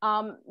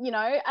 You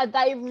know, are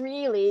they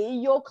really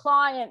your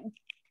client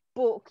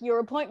book, your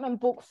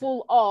appointment book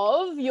full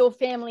of your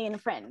family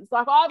and friends?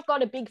 Like I've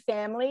got a big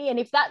family, and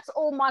if that's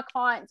all my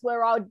clients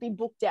were, I would be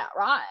booked out,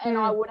 right? And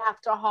I would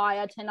have to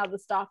hire 10 other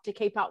staff to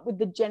keep up with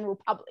the general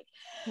public.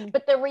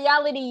 But the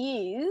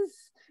reality is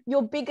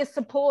your biggest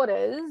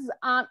supporters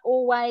aren't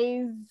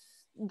always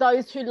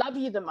those who love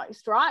you the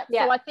most, right?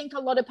 So I think a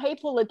lot of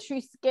people are too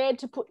scared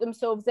to put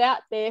themselves out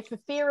there for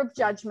fear of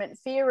judgment,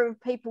 fear of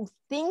people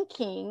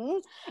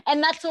thinking,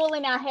 and that's all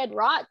in our head,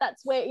 right?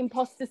 That's where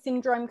imposter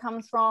syndrome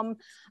comes from.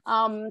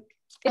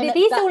 It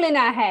is all in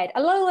our head.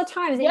 A lot of the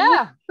times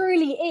it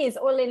truly is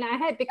all in our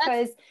head,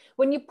 because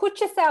when you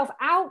put yourself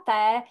out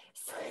there,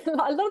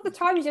 a lot of the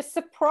time you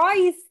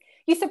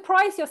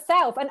surprise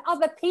yourself, and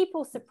other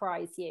people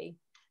surprise you.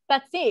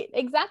 That's it,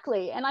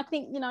 exactly. And I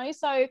think, you know,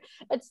 so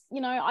it's,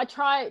 you know, I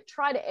try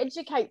to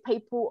educate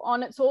people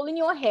on it's all in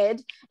your head.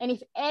 And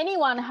if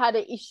anyone had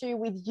an issue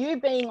with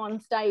you being on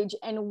stage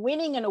and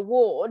winning an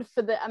award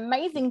for the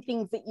amazing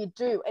things that you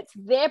do, it's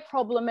their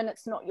problem and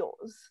it's not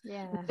yours.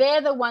 Yeah. They're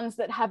the ones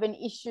that have an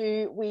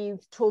issue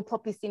with tall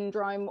poppy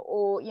syndrome,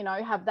 or, you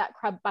know, have that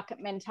crab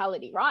bucket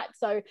mentality, right?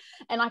 So,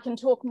 and I can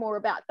talk more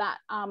about that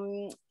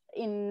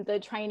in the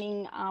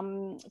training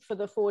for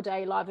the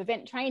 4-day live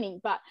event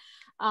training. But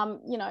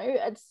you know,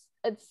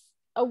 it's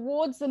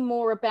awards are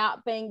more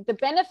about being, the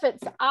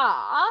benefits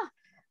are,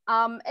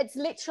 it's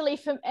literally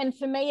for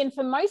me and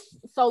for most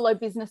solo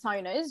business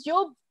owners,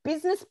 your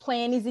business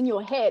plan is in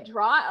your head,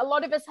 right? A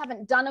lot of us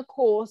haven't done a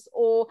course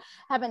or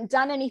haven't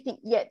done anything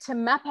yet to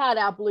map out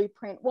our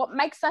blueprint, what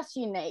makes us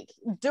unique,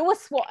 do a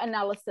SWOT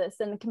analysis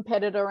and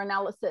competitor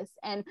analysis,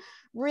 and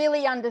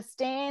really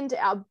understand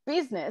our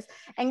business,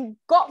 and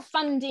got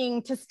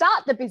funding to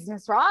start the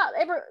business, right?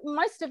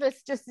 Most of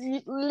us just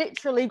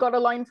literally got a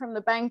loan from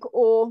the bank,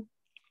 or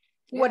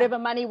whatever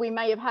money we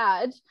may have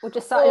had, or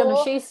just started on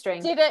a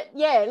shoestring,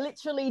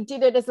 literally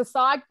did it as a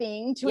side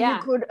thing till you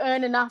could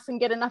earn enough and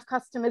get enough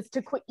customers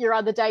to quit your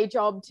other day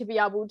job to be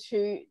able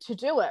to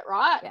do it,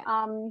 right?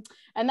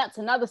 And that's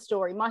another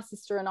story. My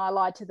sister and I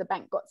lied to the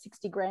bank, got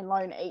 60 grand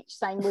loan each,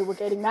 saying we were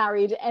getting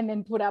married, and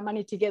then put our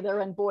money together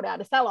and bought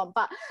out a salon,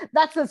 but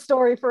that's a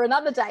story for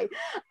another day.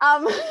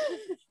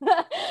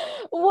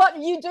 What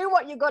you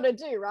got to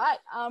do, right?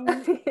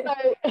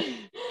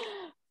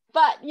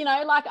 But, you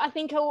know, like, I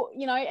think,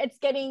 you know,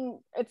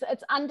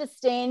 it's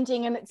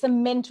understanding, and it's a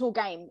mental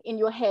game in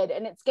your head,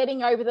 and it's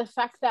getting over the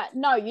fact that,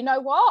 no, you know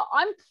what?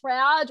 I'm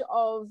proud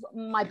of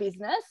my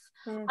business.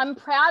 I'm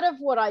proud of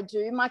what I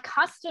do. My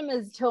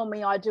customers tell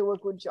me I do a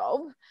good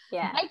job.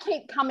 They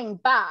keep coming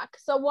back.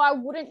 So why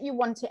wouldn't you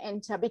want to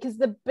enter? Because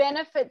the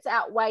benefits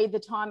outweigh the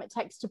time it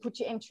takes to put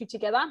your entry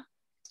together.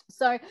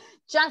 So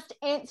just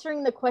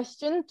answering the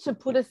question to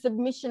put a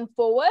submission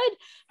forward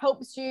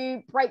helps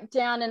you break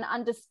down and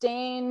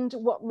understand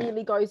what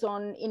really goes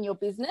on in your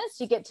business.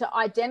 You get to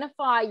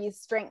identify your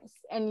strengths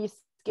and your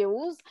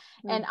skills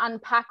and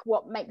unpack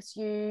what makes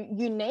you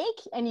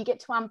unique, and you get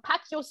to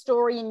unpack your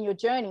story and your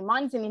journey.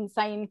 Mine's an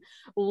insane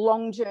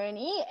long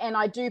journey, and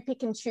I do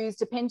pick and choose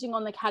depending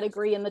on the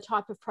category and the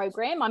type of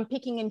program. I'm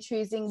picking and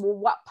choosing, well,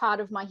 what part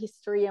of my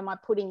history am I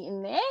putting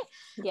in there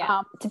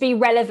to be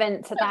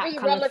relevant to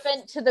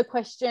that, to the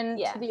question,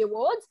 to the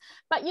awards.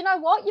 But you know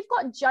what, you've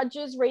got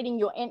judges reading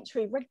your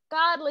entry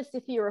regardless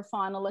if you're a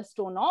finalist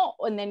or not,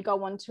 and then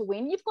go on to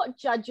win. You've got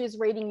judges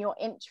reading your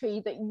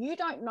entry that you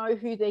don't know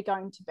who they're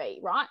going to be,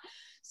 right?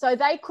 So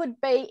they could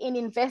be an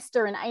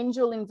investor, an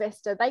angel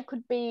investor. They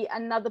could be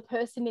another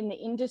person in the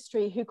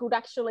industry who could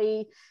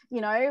actually, you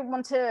know,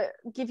 want to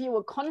give you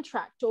a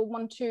contract, or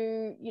want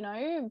to, you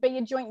know, be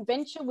a joint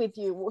venture with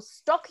you, or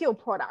stock your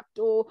product,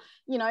 or,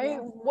 you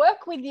know,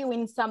 work with you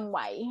in some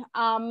way.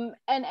 And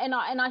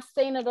I've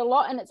seen it a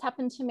lot, and it's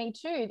happened to me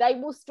too. They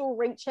will still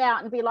reach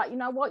out and be like, you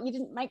know what, you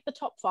didn't make the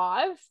top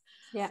 5.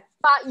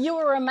 But you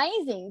were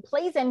amazing.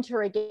 Please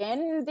enter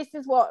again. This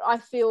is what I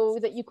feel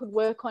that you could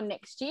work on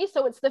next year.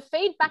 So it's the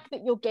feedback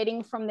that you're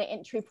getting from the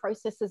entry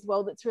process as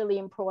well that's really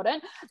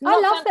important. I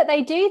love that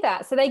they do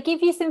that. So they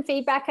give you some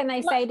feedback, and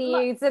they say to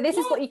you, so this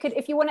is what you could,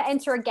 if you want to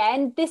enter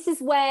again, this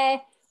is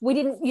where you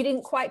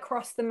didn't quite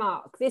cross the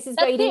mark. This is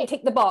where you didn't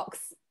tick the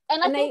box.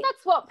 And I think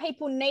that's what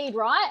people need,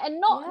 right? And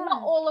not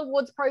all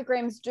awards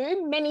programs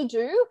do. Many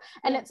do,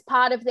 and it's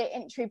part of their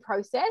entry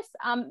process.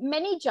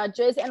 Many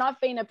judges, and I've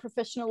been a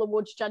professional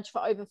awards judge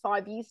for over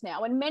 5 years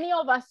now, and many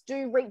of us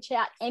do reach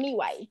out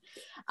anyway,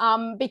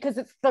 because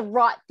it's the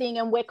right thing,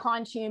 and we're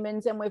kind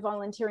humans, and we're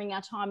volunteering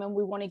our time, and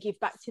we want to give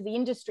back to the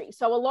industry.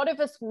 So a lot of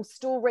us will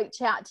still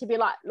reach out to be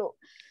like, look,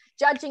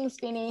 judging's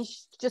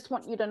finished, just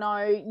want you to know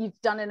you've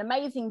done an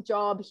amazing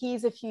job.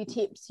 Here's a few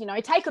tips, you know,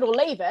 take it or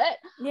leave it.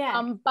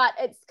 But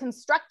it's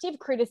constructive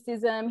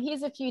criticism.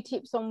 Here's a few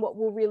tips on what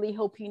will really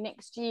help you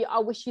next year. I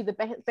wish you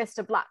the best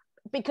of luck,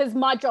 because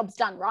my job's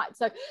done, right?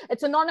 So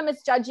it's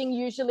anonymous judging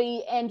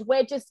usually, and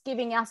we're just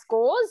giving our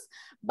scores,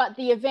 but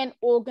the event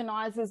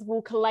organizers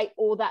will collate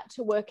all that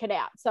to work it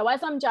out. So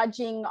as I'm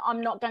judging, I'm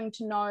not going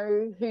to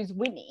know who's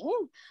winning.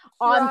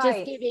 I'm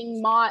just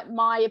giving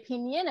my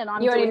opinion, and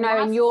I'm, you already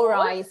know in your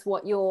eyes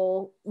what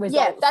your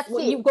results, that's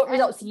it. You've got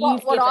results,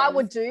 what I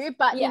would do.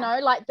 But you know,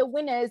 like, the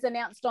winners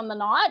announced on the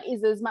night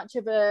is as much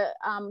of a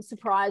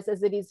surprise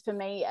as it is for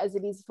me, as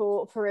it is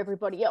for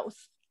everybody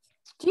else.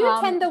 Do you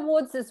attend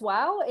awards as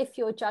well if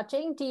you're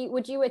judging?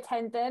 Would you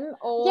attend them,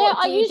 or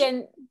do you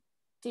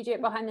do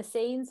it behind the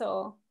scenes,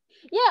 or?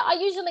 Yeah, I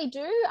usually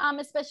do,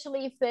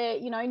 especially if they're,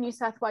 you know, New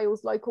South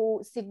Wales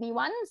local Sydney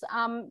ones.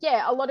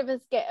 A lot of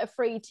us get a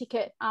free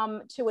ticket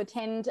to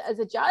attend as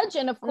a judge.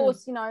 And of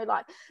course, you know,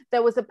 like,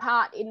 there was a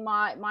part in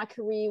my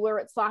career where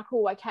it's like,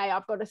 oh, okay,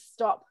 I've got to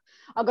stop.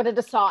 I've got to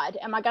decide,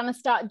 am I going to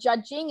start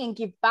judging and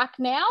give back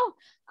now,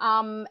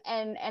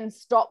 and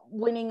stop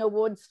winning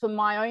awards for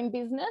my own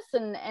business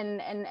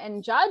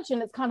and judge?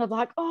 And it's kind of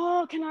like,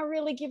 oh, can I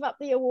really give up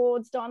the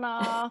awards,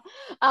 Donna?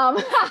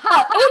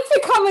 It's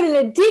becoming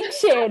an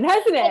addiction,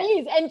 hasn't it? It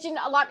is. And, you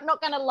know, like,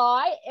 not going to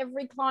lie,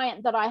 every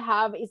client that I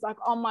have is like,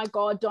 oh my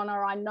God, Donna,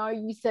 I know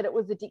you said it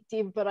was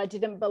addictive, but I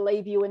didn't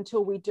believe you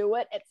until we do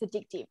it. It's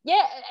addictive.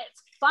 Yeah,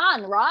 it's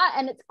fun, right?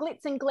 And it's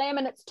glitz and glam,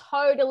 and it's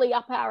totally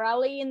up our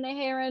alley in the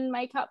hair and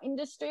makeup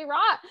industry,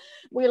 right?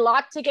 We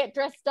like to get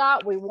dressed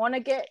up. We want to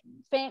get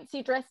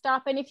fancy dressed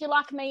up. And if you're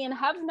like me and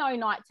have no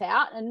nights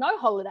out and no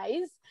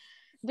holidays,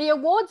 the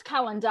awards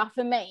calendar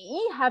for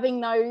me,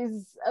 having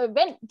those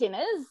event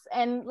dinners,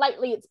 and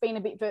lately it's been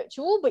a bit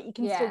virtual, but you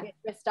can still get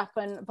dressed up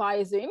and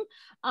via Zoom.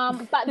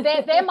 But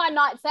they're my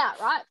nights out,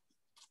 right?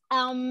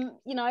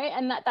 You know,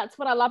 and that's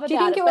what I love about it. Do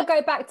you think it will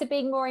go back to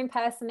being more in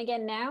person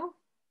again now?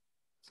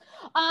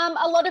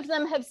 A lot of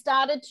them have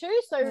started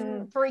to.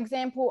 So, for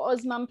example,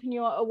 Oz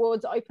Mumpreneur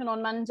Awards open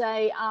on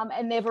Monday,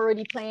 and they've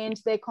already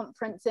planned their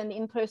conference and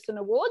in-person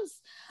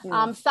awards.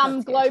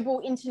 Some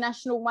global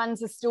international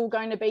ones are still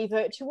going to be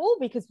virtual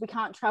because we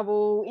can't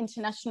travel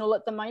international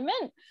at the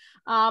moment.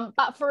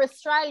 But for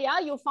Australia,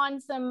 you'll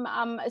find some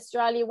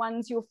Australia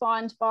ones you'll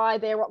find by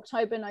their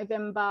October,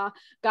 November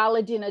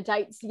gala dinner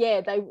dates.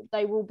 Yeah,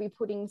 they will be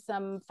putting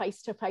some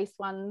face-to-face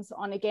ones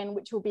on again,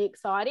 which will be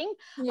exciting.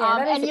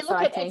 Yeah, and you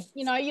exciting.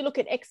 look at, you look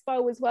at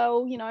Expo as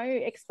well.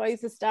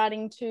 Expos are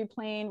starting to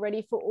plan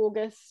ready for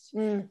August,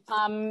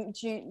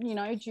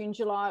 June,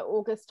 July,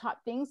 August type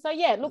thing. So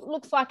yeah,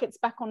 looks like it's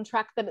back on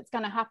track, that it's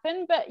going to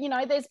happen. But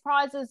there's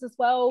prizes as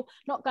well.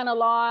 Not going to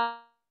lie.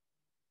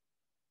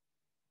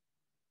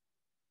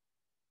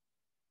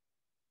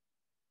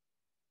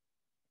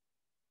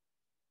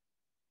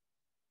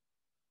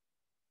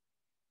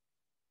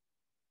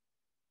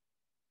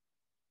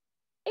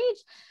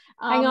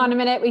 Hang on a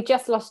minute, we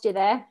just lost you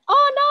there.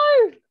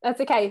 Oh no, that's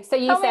okay. So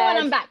you Tell said me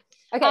when I'm back.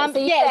 Okay, so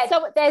you said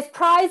so there's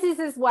prizes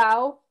as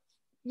well.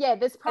 Yeah,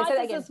 there's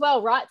prizes as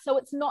well, right? So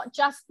it's not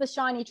just the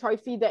shiny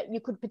trophy that you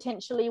could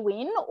potentially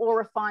win or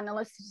a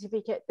finalist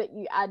certificate that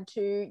you add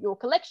to your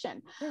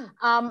collection.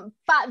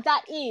 But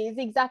that is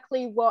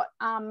exactly what,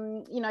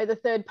 the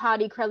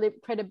third-party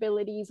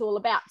credibility is all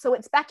about. So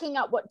it's backing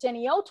up what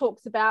Jenny L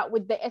talks about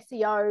with the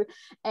SEO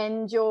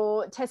and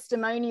your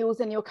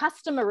testimonials and your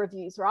customer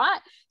reviews, right?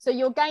 So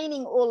you're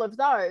gaining all of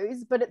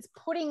those, but it's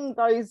putting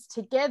those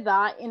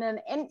together in an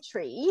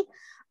entry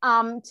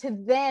to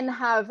then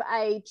have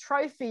a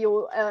trophy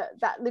or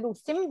that little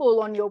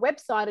symbol on your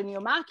website and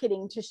your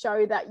marketing to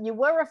show that you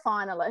were a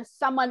finalist.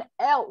 Someone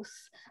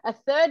else, a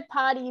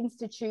third-party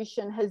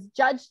institution, has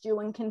judged you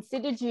and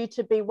considered you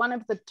to be one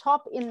of the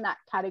top in that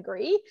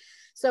category.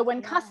 So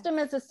when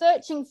customers are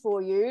searching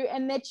for you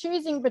and they're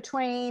choosing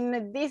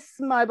between this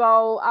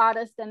mobile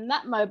artist and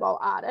that mobile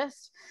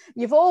artist,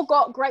 you've all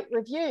got great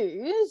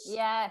reviews.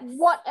 Yes.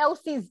 What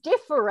else is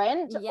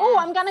different? Yes. Oh,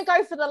 I'm going to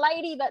go for the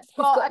lady that's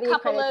got a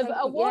couple of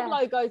award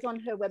logos on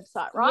her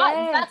website, right?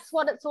 Yes. That's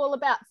what it's all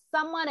about.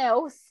 Someone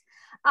else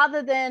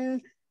other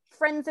than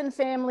friends and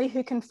family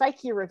who can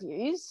fake your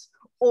reviews,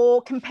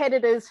 or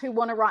competitors who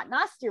want to write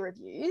nasty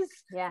reviews,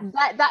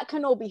 that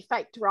can all be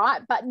faked,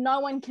 right? But no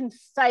one can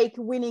fake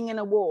winning an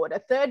award. A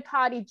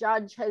third-party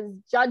judge has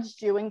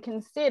judged you and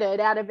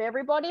considered, out of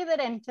everybody that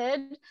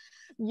entered,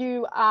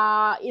 you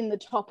are in the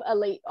top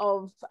elite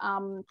of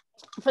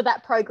for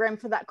that program,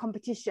 for that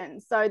competition.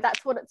 So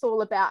that's what it's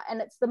all about. And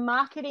it's the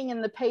marketing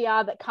and the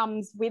PR that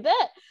comes with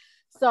it.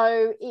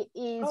 So it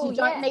is, you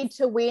don't need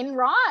to win,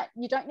 right?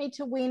 You don't need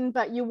to win,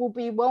 but you will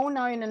be well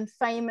known and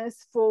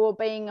famous for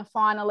being a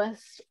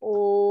finalist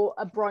or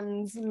a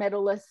bronze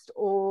medalist,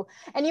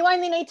 and you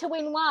only need to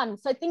win one.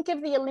 So think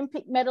of the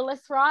Olympic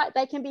medalists, right?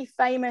 They can be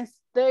famous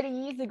 30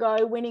 years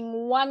ago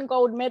winning one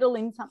gold medal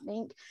in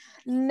something,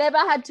 never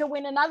had to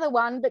win another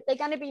one, but they're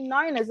going to be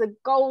known as a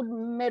gold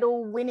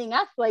medal winning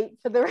athlete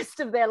for the rest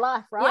of their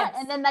life, right? Yes.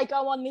 And then they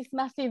go on this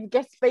massive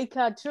guest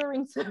speaker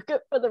touring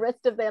circuit for the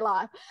rest of their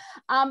life.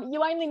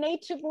 You only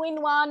need to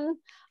win one.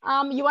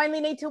 You only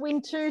need to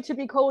win two to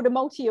be called a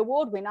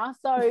multi-award winner.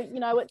 So,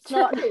 it's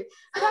not,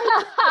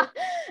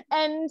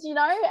 and,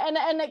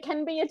 and it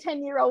can be a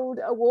 10-year-old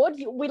award.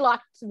 We like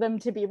them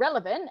to be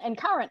relevant and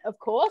current, of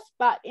course,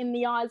 but in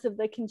the eyes of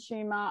the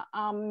consumer,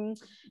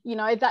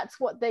 that's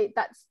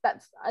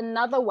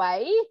another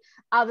way,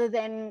 other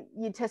than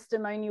your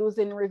testimonials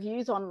and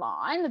reviews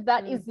online.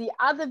 That is the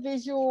other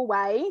visual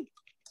way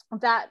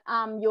that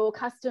your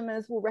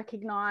customers will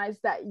recognize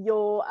that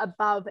you're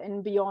above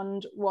and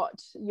beyond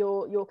what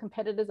your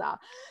competitors are.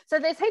 So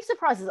there's heaps of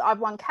prizes. I've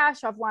won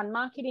cash, I've won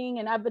marketing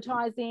and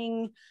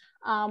advertising,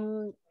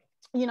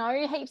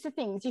 heaps of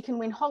things. You can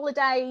win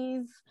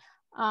holidays,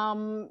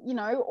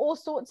 all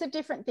sorts of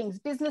different things,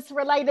 business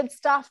related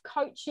stuff,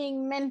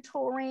 coaching,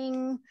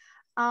 mentoring,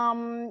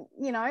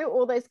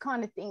 all those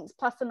kind of things,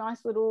 plus a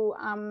nice little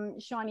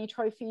shiny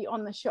trophy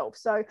on the shelf.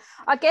 So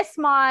I guess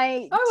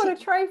I want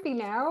a trophy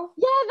now.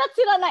 Yeah, that's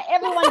it. I know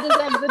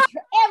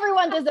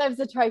everyone deserves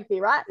a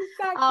trophy, right?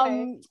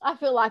 Exactly. I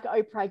feel like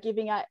Oprah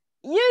giving out,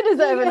 you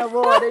deserve an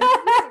award, and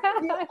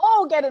you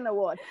all get an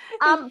award.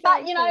 Exactly.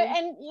 But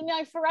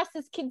for us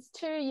as kids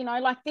too,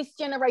 like this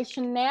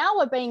generation now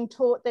are being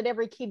taught that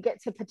every kid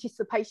gets a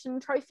participation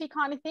trophy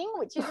kind of thing,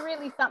 which is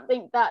really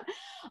something that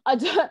I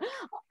don't,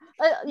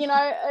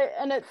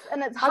 and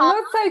it's hard.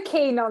 I'm not so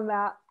keen on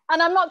that.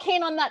 And I'm not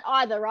keen on that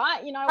either,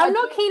 right? I'm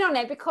not keen on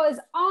it because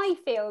I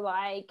feel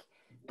like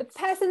the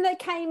person that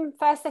came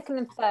first, second,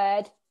 and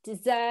third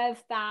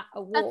deserve that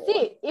award. That's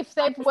it. If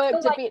they've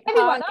worked a bit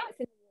harder.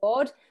 Gets an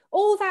award.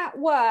 All that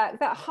work,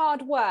 that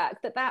hard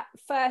work that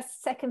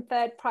first, second,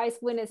 third prize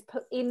winners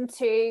put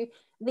into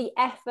the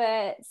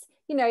efforts,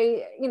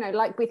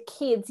 like with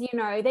kids,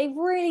 they've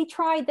really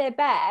tried their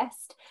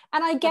best.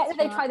 And I get that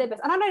they tried their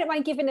best. And I don't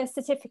mind giving a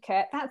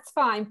certificate, that's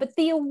fine. But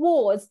the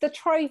awards, the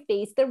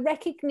trophies, the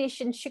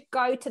recognition should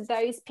go to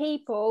those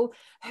people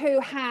who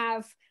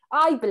have,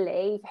 I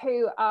believe,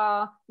 who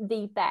are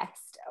the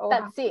best.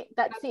 That's it.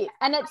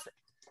 And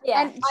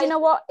Yeah. And you know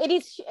what? It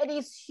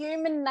is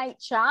human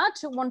nature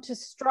to want to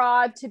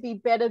strive to be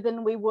better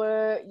than we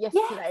were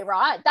yesterday,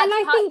 right? That's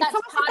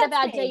part of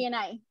our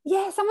DNA.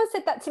 Yeah, someone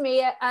said that to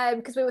me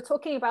because we were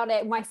talking about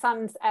it. My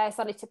son's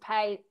started to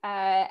play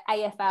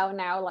AFL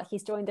now, like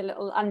he's joined a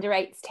little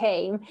under-8s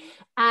team.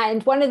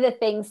 And one of the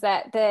things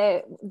that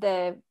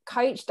the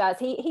coach does,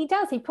 he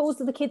pulls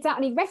the kids out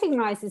and he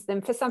recognizes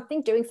them for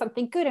doing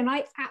something good. And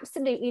I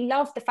absolutely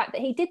love the fact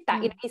that he did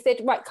that. You know, he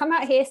said, right, come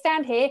out here,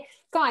 stand here,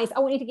 guys, I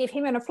want you to give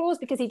him an applause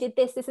because he did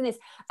this, this, and this.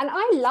 And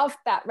I love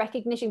that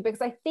recognition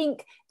because I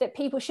think that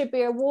people should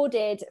be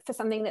awarded for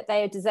something that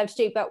they deserve to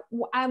do. But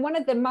one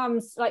of the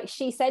mums, like,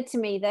 she said to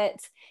me that,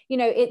 you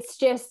know, it's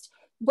just,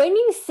 when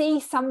you see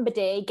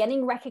somebody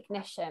getting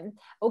recognition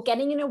or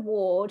getting an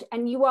award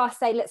and you are,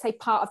 say, let's say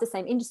part of the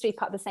same industry,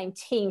 part of the same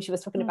team, she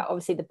was talking about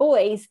obviously the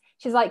boys,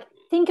 she's like,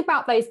 think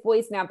about those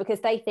boys now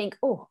because they think,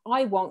 oh,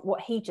 I want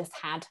what he just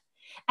had.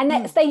 And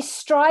they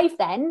strive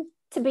then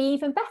to be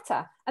even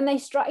better. And they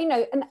strive, you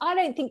know, and I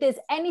don't think there's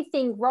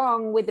anything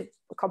wrong with the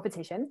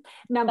competition,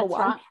 number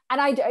one. Right.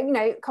 And you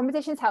know,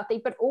 competition's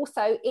healthy, but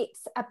also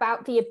it's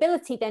about the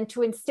ability then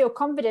to instill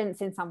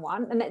confidence in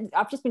someone. And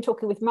I've just been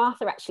talking with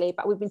Martha actually,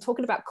 but we've been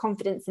talking about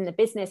confidence in the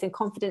business and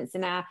confidence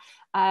in our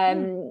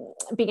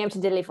being able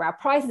to deliver our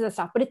prizes and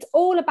stuff. But it's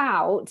all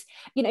about,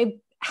 you know,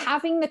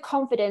 having the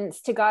confidence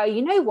to go,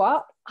 you know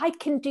what, I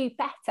can do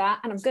better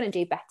and I'm going to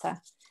do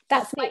better.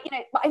 That's my, you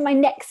know, my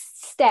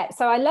next step.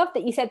 So I love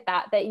that you said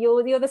that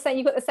you're the same,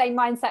 you've got the same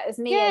mindset as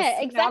me.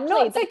 Yeah, exactly. You know,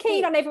 I'm not so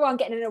keen on everyone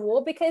getting an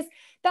award because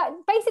that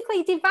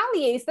basically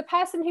devalues the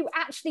person who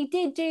actually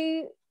did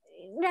did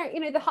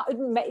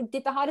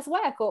the hardest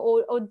work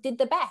or did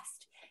the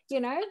best. You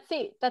know,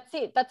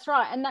 that's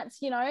right. And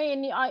that's, you know,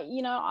 and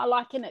I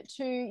liken it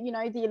to, you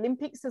know, the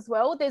Olympics as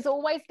well. There's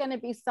always going to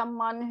be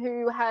someone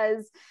who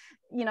has,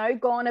 you know,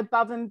 gone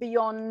above and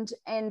beyond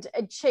and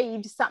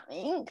achieved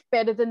something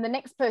better than the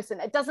next person.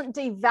 It doesn't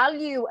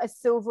devalue a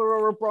silver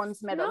or a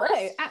bronze medalist.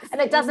 No,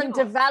 and it doesn't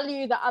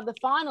devalue the other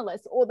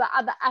finalists or the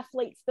other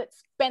athletes that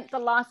spent the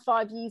last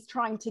 5 years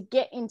trying to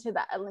get into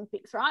the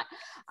Olympics, right?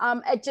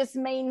 It just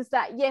means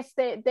that, yes,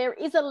 there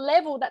is a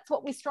level, that's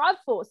what we strive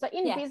for. So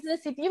in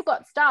business, if you've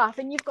got staff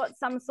and you've got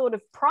some sort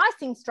of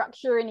pricing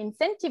structure and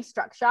incentive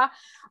structure,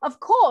 of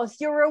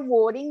course, you're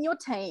rewarding your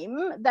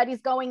team that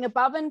is going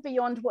above and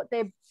beyond what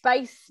their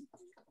base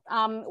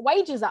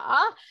wages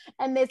are,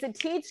 and there's a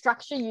tiered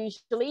structure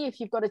usually if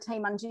you've got a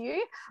team under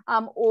you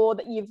or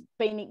that you've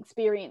been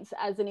experienced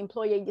as an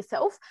employee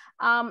yourself,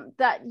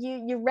 that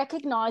you're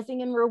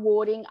recognizing and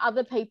rewarding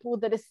other people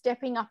that are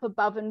stepping up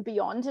above and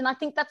beyond. And I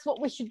think that's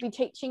what we should be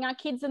teaching our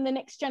kids in the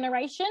next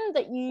generation,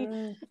 that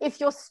if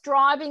you're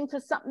striving for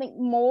something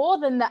more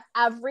than the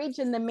average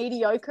and the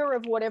mediocre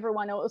of what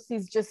everyone else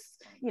is,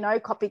 just, you know,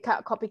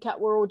 copycat,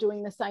 we're all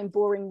doing the same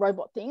boring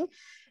robot thing.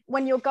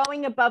 When you're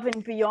going above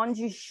and beyond,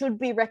 you should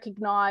be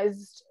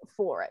recognized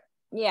for it.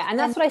 Yeah, and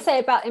that's what I say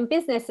about in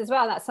business as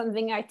well. That's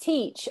something I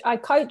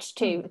coach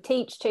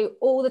to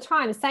all the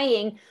time,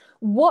 saying,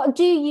 what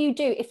do you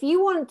do if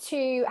you want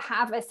to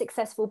have a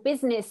successful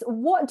business?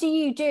 What do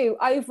you do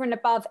over and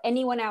above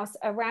anyone else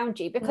around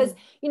you? Because,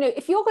 you know,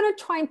 if you're going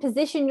to try and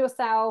position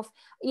yourself,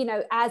 you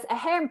know, as a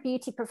hair and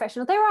beauty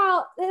professional,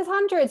 there's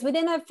hundreds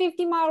within a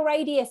 50-mile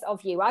radius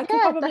of you. I can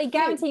probably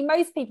guarantee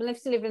most people,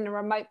 if you live in a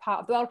remote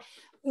part of the world,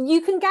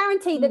 you can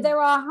guarantee that there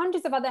are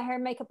hundreds of other hair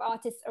and makeup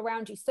artists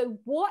around you. So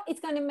what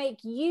is going to make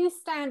you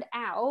stand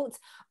out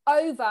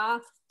over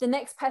the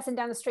next person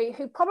down the street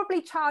who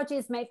probably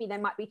charges, maybe they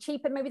might be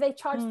cheaper, maybe they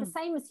charge the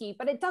same as you,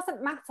 but it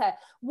doesn't matter.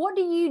 What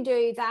do you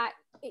do that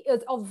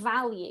is of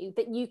value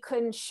that you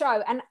can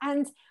show?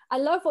 And I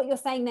love what you're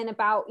saying then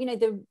about, you know,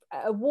 the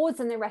awards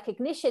and the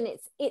recognition.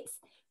 It's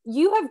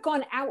you have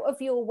gone out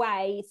of your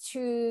way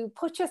to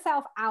put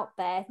yourself out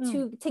there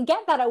to get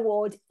that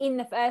award in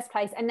the first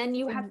place. And then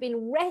you have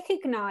been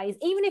recognized,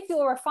 even if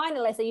you're a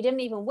finalist or you didn't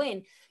even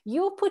win,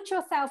 you'll put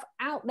yourself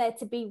out there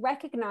to be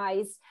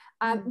recognized,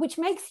 which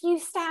makes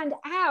you stand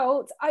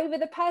out over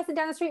the person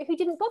down the street who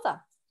didn't bother.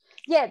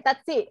 Yeah,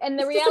 that's it. And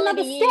the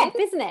reality is another step,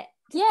 isn't it?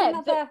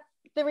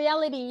 The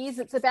reality is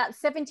it's about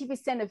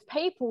 70% of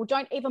people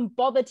don't even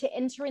bother to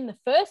enter in the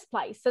first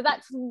place. So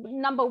that's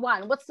number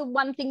one. What's the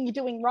one thing you're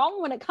doing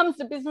wrong when it comes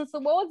to business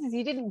awards is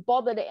you didn't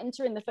bother to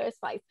enter in the first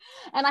place.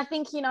 And I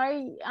think,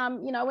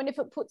 and if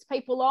it puts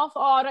people off,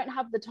 I don't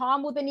have the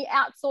time, well, then you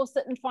outsource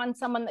it and find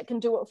someone that can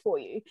do it for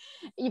you.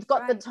 You've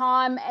got the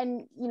time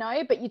and,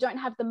 but you don't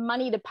have the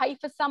money to pay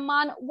for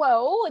someone.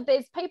 Well,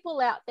 there's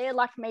people out there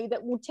like me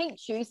that will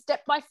teach you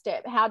step by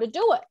step how to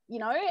do it,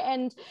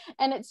 and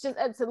it's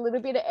a little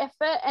bit of effort.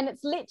 And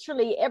it's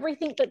literally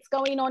everything that's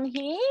going on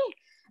here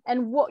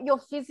and what you're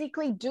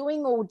physically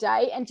doing all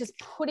day and just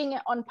putting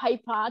it on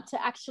paper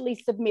to actually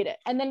submit it.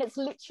 And then it's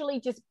literally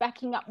just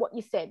backing up what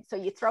you said. So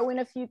you throw in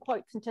a few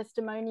quotes and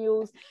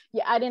testimonials,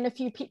 you add in a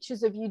few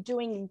pictures of you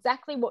doing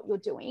exactly what you're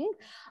doing.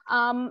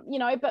 You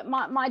know, but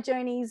my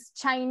journey's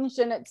changed,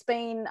 and it's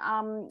been,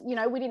 you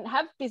know, we didn't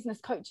have business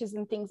coaches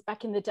and things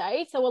back in the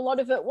day. So a lot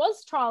of it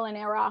was trial and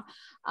error,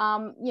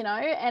 you know,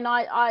 and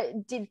I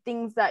did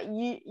things that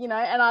you know,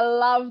 and I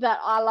love that.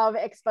 I love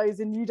expos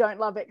and you don't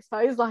love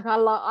expos. Like I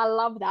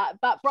love that.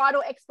 But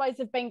bridal expos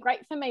have been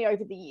great for me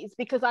over the years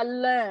because I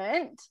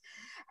learned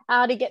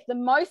how to get the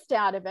most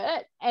out of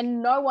it,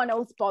 and no one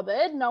else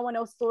bothered. No one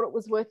else thought it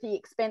was worth the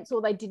expense,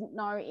 or they didn't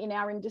know in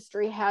our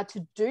industry how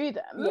to do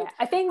them. Yeah,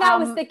 I think that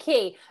was the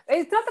key.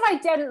 It's not that I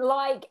didn't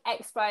like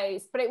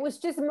expos, but it was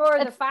just more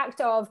of the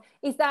fact of,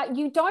 is that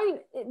you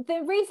don't,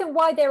 the reason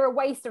why they're a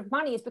waste of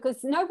money is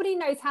because nobody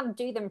knows how to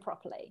do them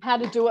properly. How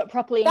to do it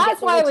properly.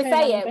 That's why I would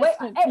say it.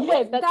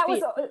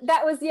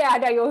 That was, yeah, I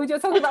know you're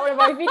talking about one of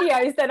my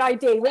videos that I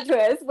did, which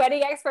was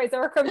wedding expos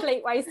are a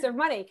complete waste of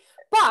money.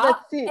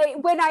 But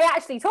when I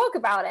actually talk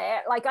about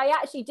it, like I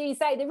actually do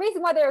say the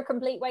reason why they're a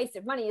complete waste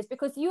of money is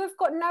because you have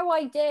got no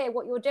idea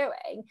what you're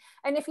doing.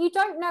 And if you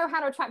don't know how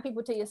to attract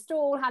people to your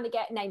stall, how to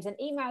get names and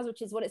emails,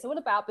 which is what it's all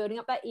about, building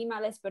up that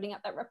email list, building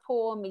up that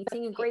rapport,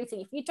 meeting and greeting.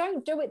 If you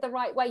don't do it the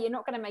right way, you're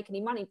not going to make any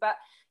money. But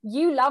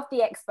you love the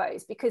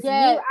expos because you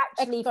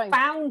actually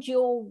found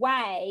your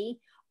way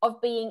of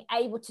being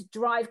able to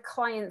drive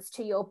clients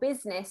to your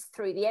business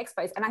through the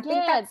expos. And I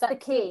think that's the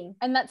key.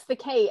 And that's the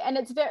key. And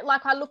it's very,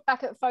 like, I look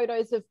back at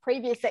photos of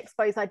previous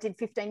expos I did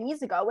 15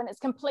 years ago, and it's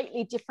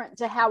completely different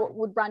to how it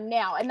would run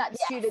now. And that's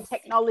due to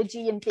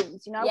technology and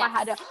things, you know. I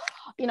had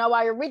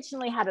I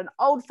originally had an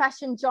old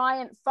fashioned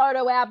giant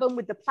photo album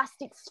with the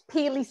plastic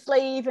peely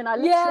sleeve, and I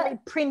literally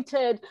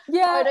printed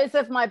photos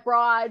of my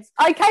brides.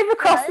 I came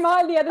across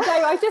mine the other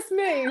day. I just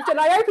moved and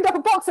I opened up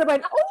a box and I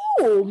went,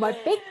 oh, my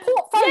big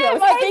portfolio.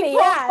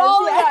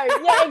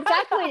 Yeah,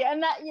 exactly.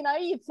 And that, you know,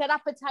 you'd set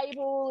up a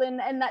table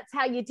and that's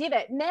how you did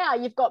it. Now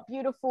you've got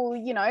beautiful,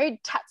 you know,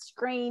 touch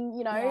screen,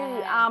 you know,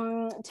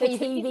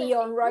 TV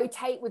on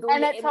rotate with all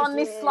and the it's images. On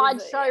this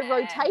slideshow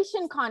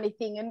rotation kind of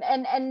thing.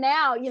 And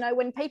now, you know,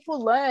 when people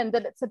learn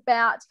that it's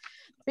about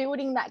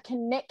building that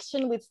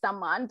connection with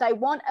someone, they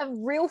want a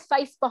real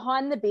face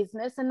behind the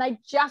business, and they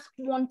just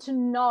want to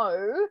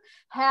know,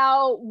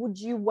 how would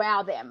you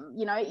wow them?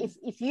 You know,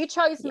 if you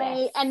chose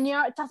me, and you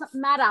know, it doesn't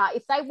matter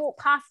if they walk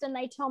past and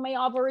they tell me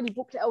I've already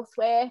booked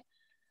elsewhere.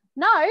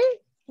 No,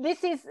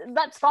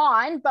 that's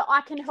fine, but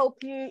I can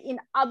help you in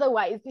other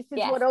ways. This is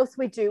what else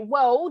we do.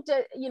 Well,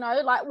 you know,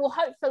 like, well,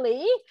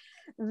 hopefully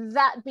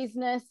that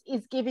business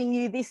is giving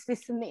you this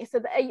and this.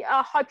 So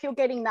I hope you're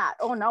getting that.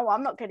 Oh no,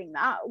 I'm not getting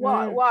that.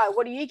 Why?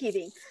 What are you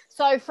getting?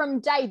 So from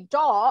day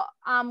dot,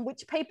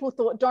 which people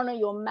thought, Donna,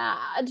 you're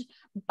mad,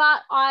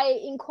 but I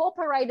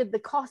incorporated the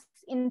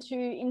costs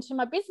into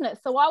my business.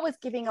 So I was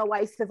giving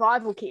away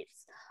survival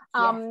kits.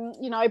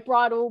 You know,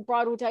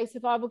 bridal day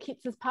survival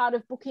kits as part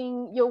of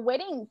booking your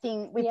wedding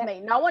thing with me.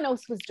 No one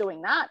else was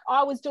doing that.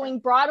 I was doing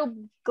bridal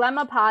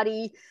glamour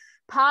parties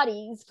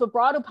for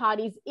bridal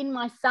parties in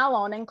my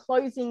salon and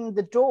closing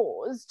the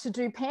doors to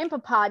do pamper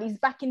parties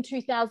back in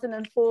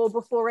 2004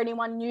 before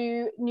anyone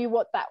knew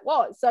what that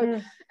was. So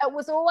it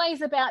was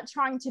always about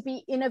trying to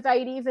be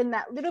innovative and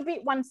that little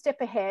bit one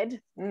step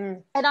ahead.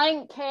 And I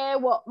didn't care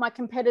what my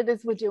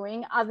competitors were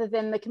doing, other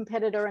than the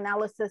competitor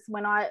analysis,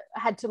 when I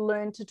had to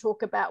learn to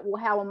talk about,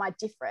 well, how am I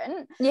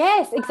different?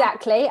 Yes,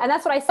 exactly. And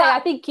that's what I say.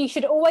 I think you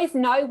should always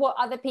know what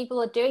other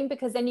people are doing,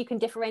 because then you can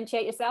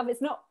differentiate yourself.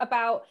 It's not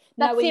about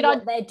knowing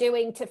what they're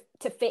doing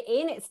to fit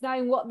in. It's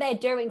knowing what they're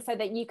doing so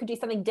that you could do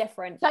something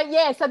different. So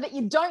so that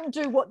you don't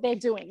do what they're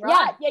doing,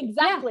 right? Yeah,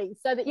 exactly.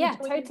 So that you're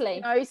doing, totally,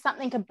 you know,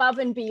 something above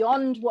and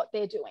beyond what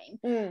they're doing.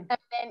 And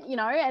then, you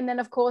know, and then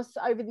of course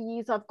over the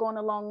years I've gone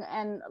along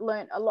and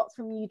learned a lot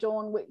from you,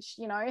 Dawn, which,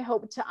 you know,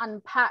 helped to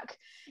unpack,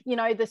 you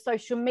know, the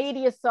social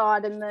media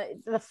side and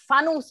the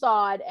funnel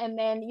side, and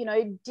then, you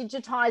know,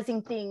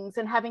 digitizing things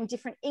and having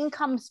different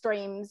income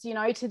streams, you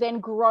know, to then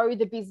grow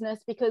the business.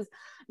 Because,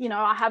 you know,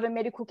 I have a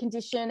medical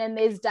condition, and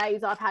there's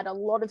days I've had a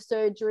lot of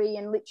surgery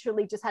and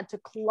literally just had to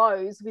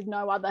close with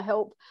no other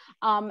help,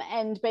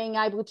 and being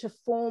able to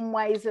form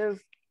ways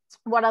of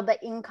what other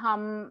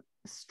income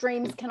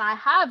streams can I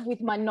have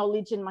with my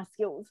knowledge and my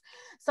skills.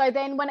 So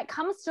then when it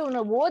comes to an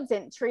awards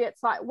entry,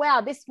 it's like,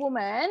 wow, this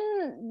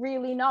woman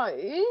really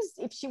knows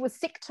if she was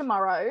sick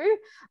tomorrow,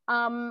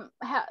 how,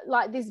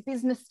 like, this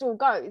business still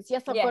goes.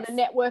 Yes, I've got a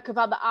network of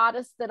other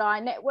artists that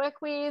I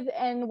network with,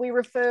 and we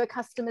refer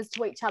customers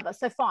to each other.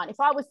 So fine, if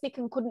I was sick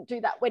and couldn't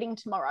do that wedding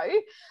tomorrow,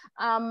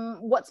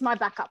 what's my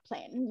backup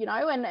plan? You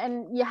know,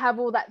 and you have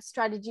all that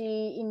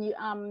strategy in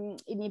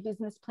your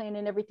business plan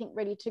and everything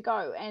ready to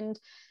go. And,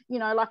 you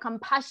know, like, I'm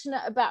passionate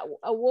passionate about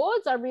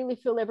awards. I really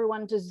feel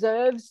everyone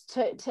deserves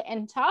to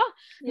enter.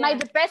 May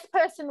the best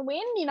person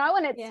win, you know,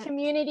 and it's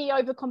community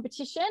over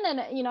competition,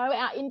 and, you know,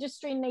 our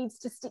industry needs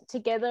to stick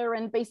together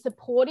and be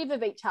supportive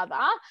of each other.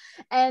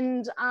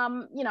 And,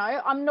 you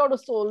know, I'm not a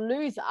sore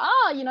loser,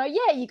 you know,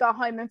 you go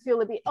home and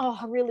feel a bit, oh,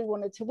 I really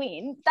wanted to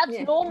win. That's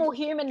normal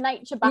human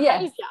nature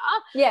behavior.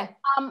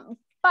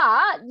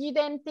 But you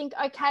then think,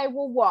 okay,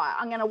 well, why?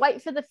 I'm going to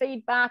wait for the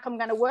feedback. I'm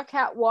going to work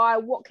out why.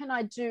 What can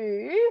I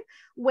do?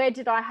 Where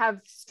did I have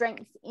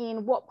strengths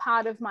in? What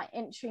part of my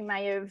entry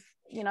may have,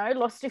 you know,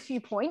 lost a few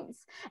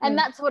points? And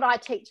that's what I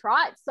teach,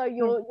 right? So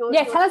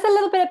tell us a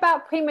little bit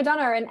about PRIMA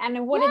DONNA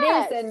and what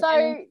it is.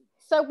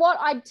 So what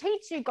I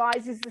teach you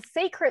guys is the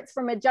secrets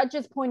from a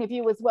judge's point of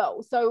view as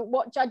well. So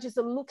what judges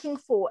are looking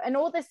for, and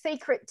all the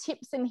secret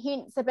tips and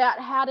hints about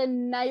how to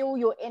nail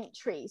your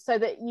entry so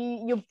that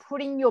you're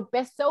putting your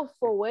best self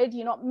forward,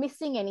 you're not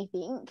missing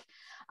anything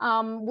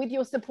with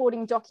your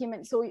supporting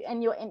documents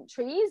and your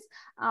entries,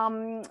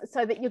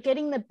 so that you're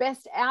getting the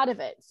best out of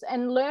it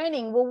and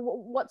learning,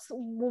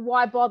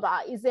 why bother?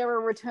 Is there a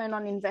return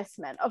on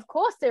investment? Of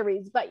course there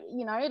is, but,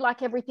 you know,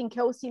 like everything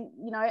else, you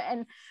know,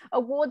 and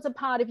awards are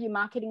part of your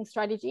marketing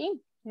strategy.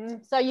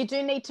 So you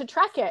do need to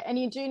track it, and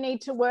you do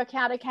need to work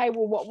out, okay,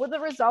 well, what were the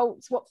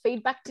results? What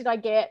feedback did I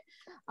get?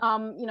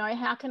 You know,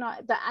 how can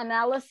the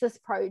analysis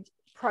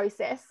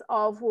process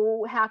of,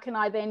 well, how can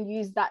I then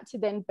use that to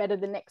then better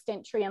the next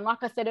entry? And like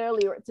I said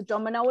earlier, it's a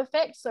domino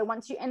effect. So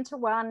once you enter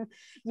one,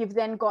 you've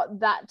then got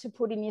that to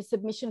put in your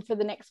submission for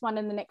the next one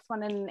and the next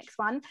one and the next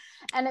one.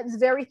 And it's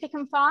very thick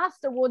and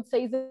fast. Award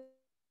season.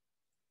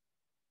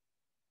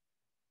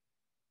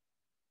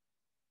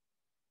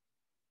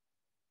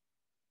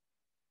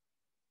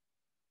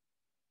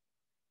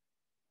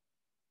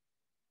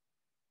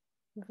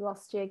 We've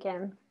lost you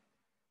again.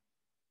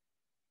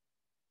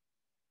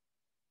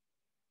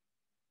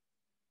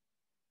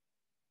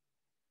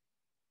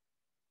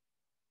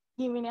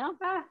 Hear me now?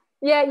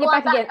 Yeah, you're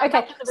back again.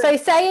 Okay, so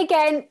say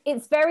again,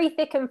 it's very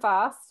thick and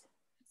fast.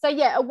 So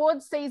yeah,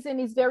 award season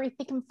is very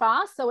thick and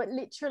fast. So it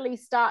literally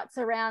starts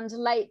around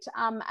late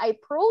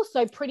April.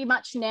 So pretty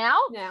much now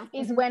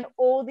is when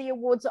all the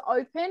awards are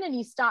open, and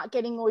you start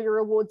getting all your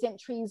awards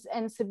entries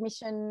and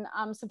submission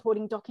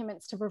supporting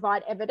documents to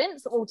provide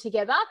evidence all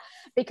together,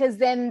 because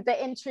then the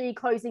entry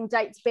closing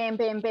dates, bam,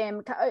 bam,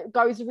 bam,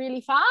 goes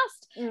really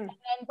fast. And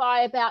then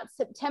by about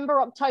September,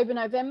 October,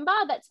 November,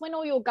 that's when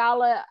all your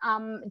gala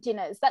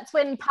dinners, that's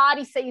when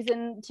party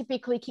season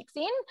typically kicks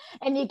in,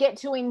 and you get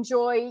to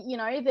enjoy, you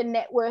know, the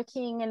networking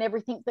and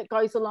everything that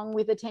goes along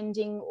with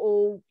attending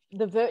all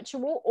the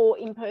virtual or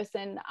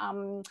in-person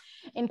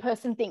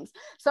things.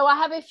 So I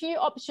have a few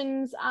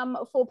options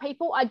for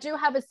people. I do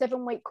have a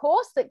 7-week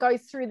course that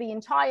goes through the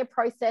entire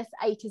process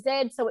A to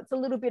Z. So it's a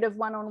little bit of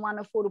one-on-one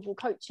affordable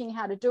coaching,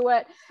 how to do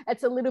it.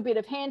 It's a little bit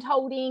of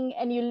hand-holding,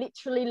 and you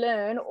literally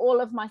learn all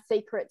of my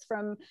secrets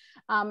from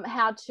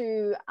how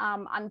to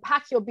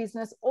unpack your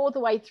business all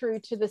the way through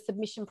to the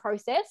submission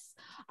process.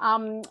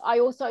 I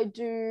also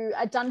do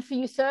a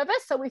done-for-you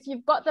service. So if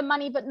you've got the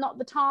money but not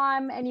the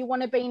time, and you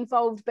want to be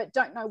involved but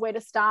don't know where to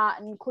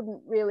start and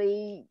couldn't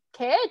really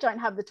care, don't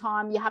have the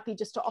time, you're happy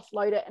just to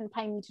offload it and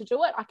pay me to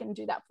do it, I can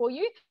do that for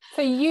you.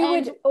 So you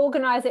would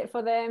organize it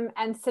for them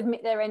and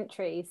submit their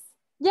entries?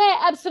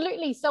 Yeah,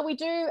 absolutely. So we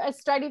do a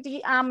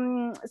strategy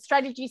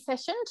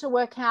session to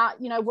work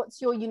out, you know,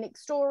 what's your unique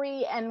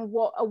story and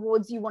what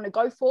awards you want to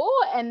go for,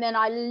 and then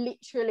I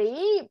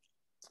literally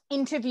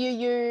interview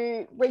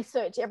you,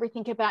 research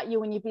everything about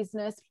you and your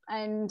business,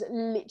 and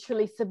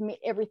literally submit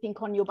everything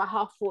on your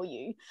behalf for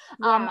you.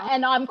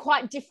 And I'm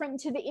quite different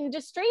to the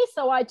industry,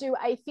 so I do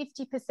a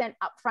 50%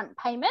 upfront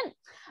payment,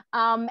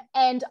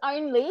 and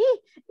only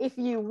if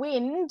you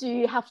win do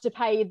you have to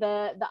pay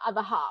the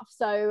other half.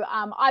 So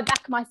I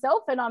back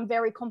myself, and I'm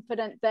very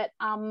confident that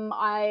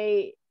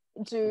I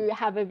do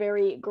have a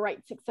very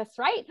great success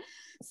rate.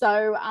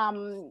 So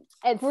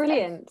it's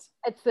brilliant.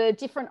 It's a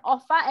different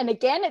offer, and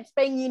again, it's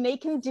being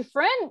unique and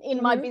different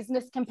in my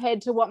business compared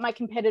to what my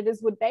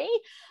competitors would be,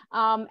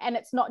 and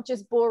it's not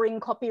just boring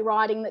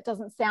copywriting that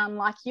doesn't sound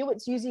like you.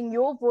 It's using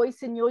your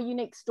voice and your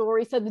unique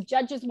story, so the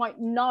judges won't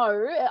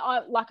know,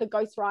 like a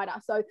ghostwriter,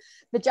 so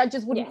the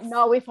judges wouldn't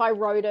know if I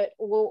wrote it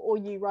or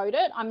you wrote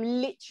it. I'm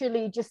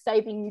literally just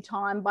saving you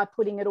time by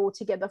putting it all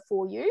together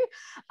for you.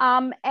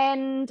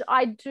 And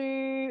I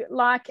do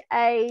like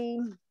a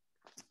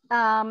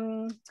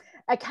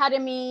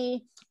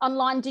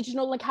online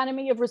digital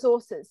academy of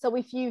resources. So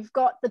if you've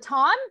got the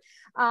time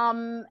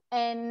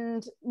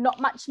and not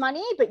much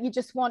money, but you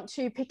just want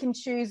to pick and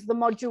choose the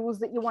modules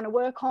that you want to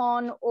work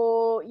on,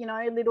 or, you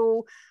know,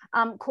 little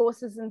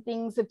courses and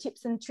things of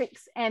tips and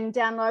tricks and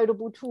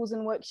downloadable tools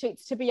and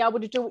worksheets to be able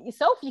to do it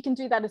yourself, you can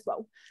do that as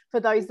well for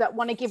those that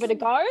want to give it a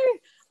go.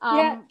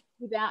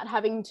 without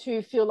having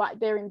to feel like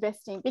they're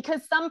investing.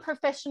 Because some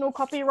professional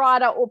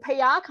copywriter or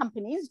PR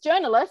companies,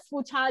 journalists,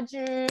 will charge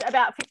you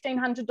about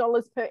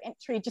 $1,500 per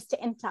entry just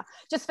to enter,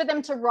 just for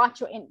them to write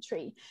your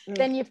entry.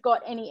 Then you've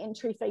got any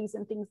entry fees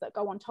and things that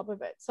go on top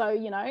of it. So,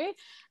 you know,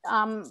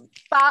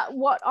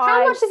 but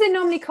how much does it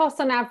normally cost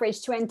on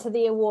average to enter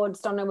the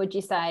awards, Donna, would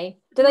you say?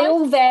 Do they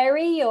all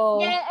vary?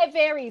 Or yeah, it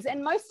varies,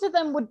 and most of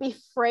them would be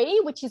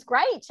free, which is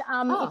great.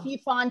 If you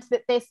find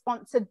that they're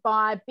sponsored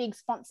by big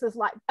sponsors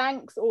like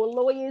banks or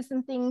lawyers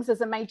and things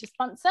as a major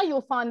sponsor,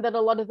 you'll find that a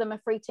lot of them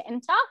are free to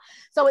enter.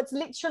 So it's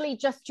literally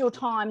just your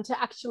time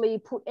to actually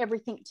put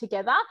everything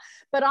together.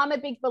 But I'm a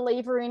big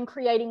believer in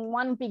creating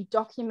one big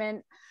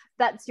document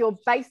that's your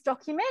base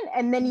document,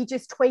 and then you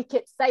just tweak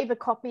it, save a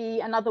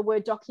copy, another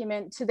Word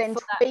document to then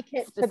tweak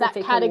it for that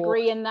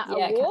category and that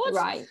award.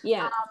 Right.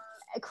 Yeah.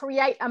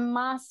 Create a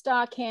master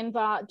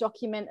Canva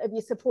document of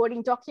your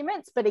supporting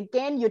documents, but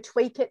again, you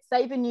tweak it,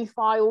 save a new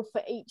file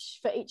for each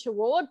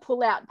award,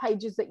 pull out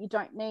pages that you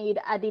don't need,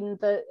 add in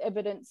the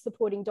evidence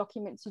supporting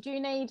documents you do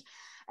need,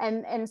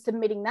 and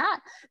submitting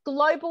that.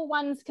 Global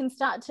ones can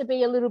start to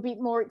be a little bit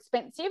more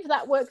expensive.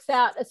 That works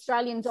out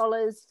Australian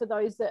dollars for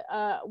those that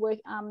work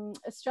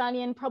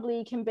Australian,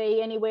 probably can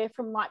be anywhere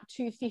from like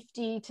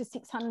 250 to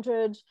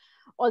 600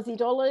 Aussie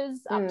dollars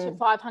up to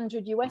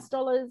 500 US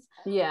dollars.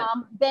 Yeah.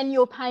 Then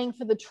you're paying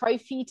for the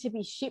trophy to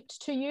be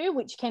shipped to you,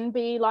 which can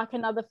be like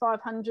another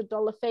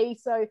 $500 fee.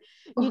 So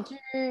you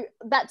do,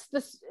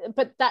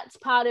 but that's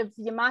part of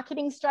your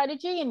marketing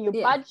strategy and your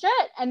budget.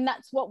 And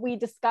that's what we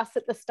discuss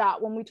at the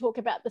start when we talk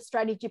about the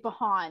strategy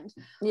behind.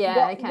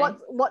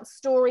 What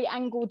story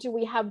angle do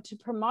we have to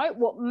promote?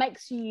 What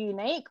makes you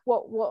unique?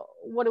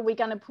 What are we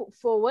going to put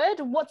forward?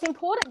 What's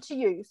important to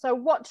you? So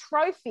what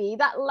trophy,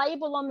 that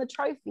label on the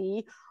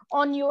trophy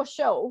on your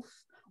shelf,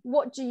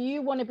 what do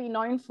you want to be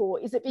known for?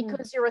 Is it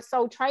because you're a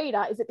sole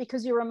trader? Is it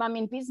because you're a mum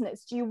in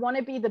business? Do you want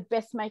to be the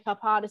best makeup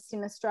artist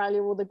in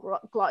Australia or the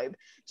globe?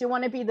 Do you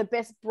want to be the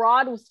best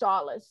bridal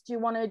stylist? Do you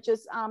want to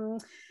just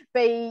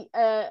be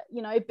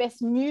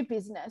best new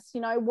business?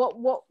 You know,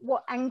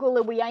 what angle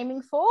are we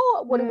aiming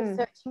for? What are we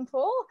searching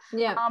for?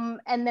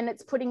 And then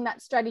it's putting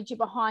that strategy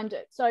behind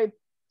it. So,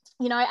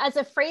 you know, as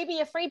a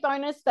freebie, a free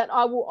bonus that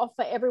I will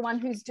offer everyone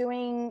who's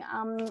doing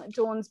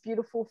Dawn's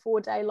beautiful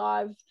 4-day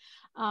live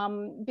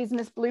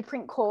business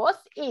blueprint course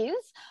is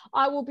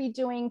I will be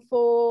doing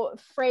for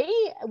free.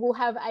 We'll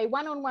have a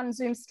one-on-one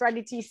Zoom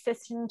strategy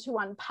session to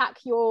unpack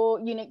your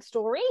unique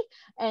story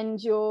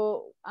and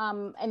your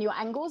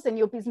angles and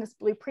your business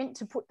blueprint,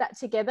 to put that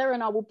together,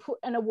 and I will put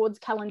an awards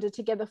calendar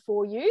together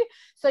for you.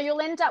 So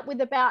you'll end up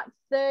with about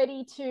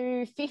 30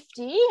 to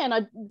 50, and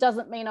it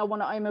doesn't mean I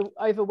want to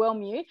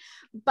overwhelm you,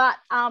 but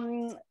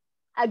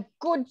a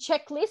good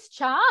checklist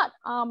chart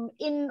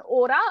in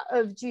order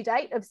of due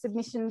date, of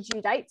submission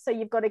due date. So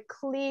you've got a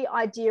clear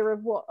idea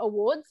of what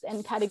awards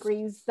and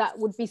categories that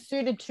would be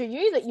suited to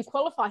you, that you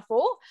qualify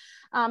for.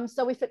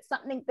 So if it's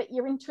something that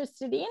you're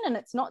interested in and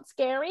it's not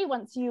scary,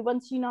 once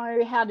you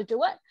know how to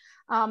do it,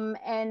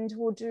 and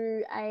we'll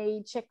do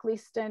a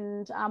checklist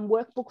and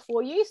workbook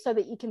for you so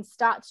that you can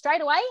start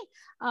straight away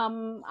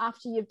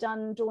after you've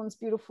done Dawn's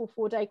beautiful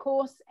 4-day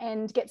course,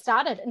 and get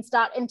started and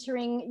start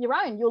entering your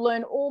own. You'll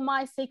learn all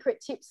my secret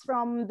tips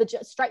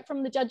straight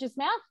from the judge's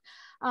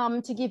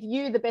mouth, to give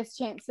you the best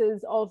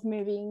chances of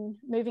moving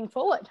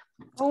forward.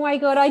 Oh my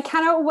God, I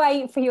cannot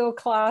wait for your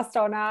class,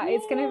 Donna.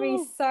 It's going to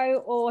be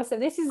so awesome.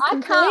 This is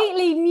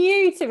completely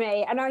new to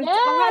me, and I'm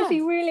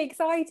actually really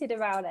excited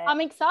about it.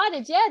 I'm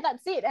excited. Yeah,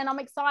 that's it. And I'm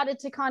excited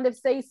to kind of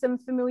see some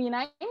familiar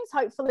names.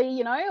 Hopefully,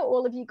 you know,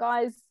 all of you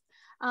guys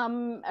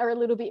are a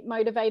little bit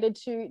motivated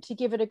to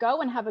give it a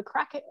go and have a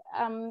crack at,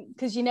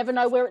 because you never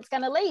know where it's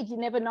going to lead. You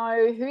never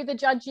know who the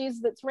judge is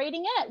that's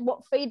reading it,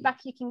 what feedback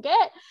you can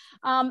get,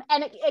 and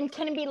it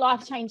can be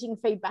life-changing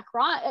feedback,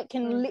 right? It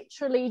can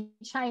literally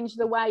change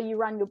the way you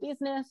run your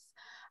business.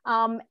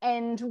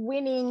 And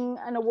winning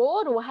an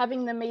award or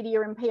having the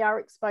media and PR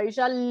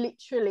exposure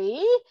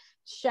literally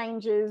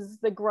changes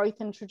the growth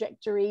and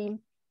trajectory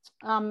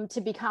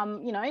to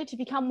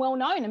become well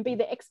known and be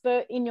the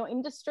expert in your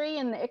industry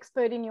and the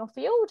expert in your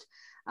field,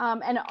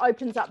 and it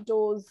opens up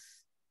doors,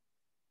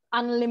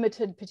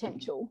 unlimited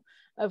potential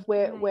of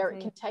where it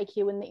can take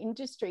you in the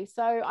industry.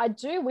 So I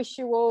do wish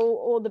you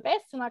all the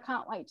best, and I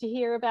can't wait to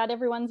hear about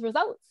everyone's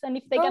results and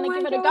if they're going to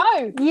give it a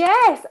go.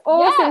 Yes,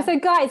 awesome. Yeah. So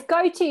guys,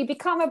 go to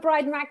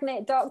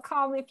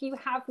becomeabridemagnet.com if you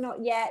have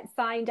not yet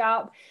signed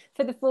up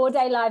for the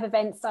 4-day live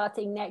event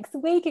starting next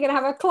week. You're going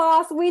to have a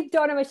class with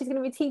Donna where she's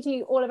going to be teaching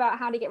you all about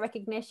how to get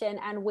recognition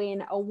and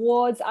win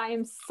awards. I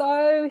am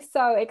so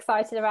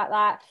excited about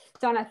that.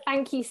 Donna,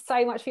 thank you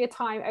so much for your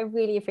time. I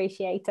really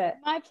appreciate it.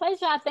 My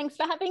pleasure. Thanks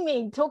for having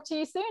me. Talk to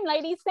you soon,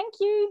 ladies. Thank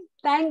you.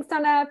 Thanks,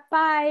 Donna.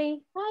 Bye.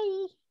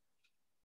 Bye.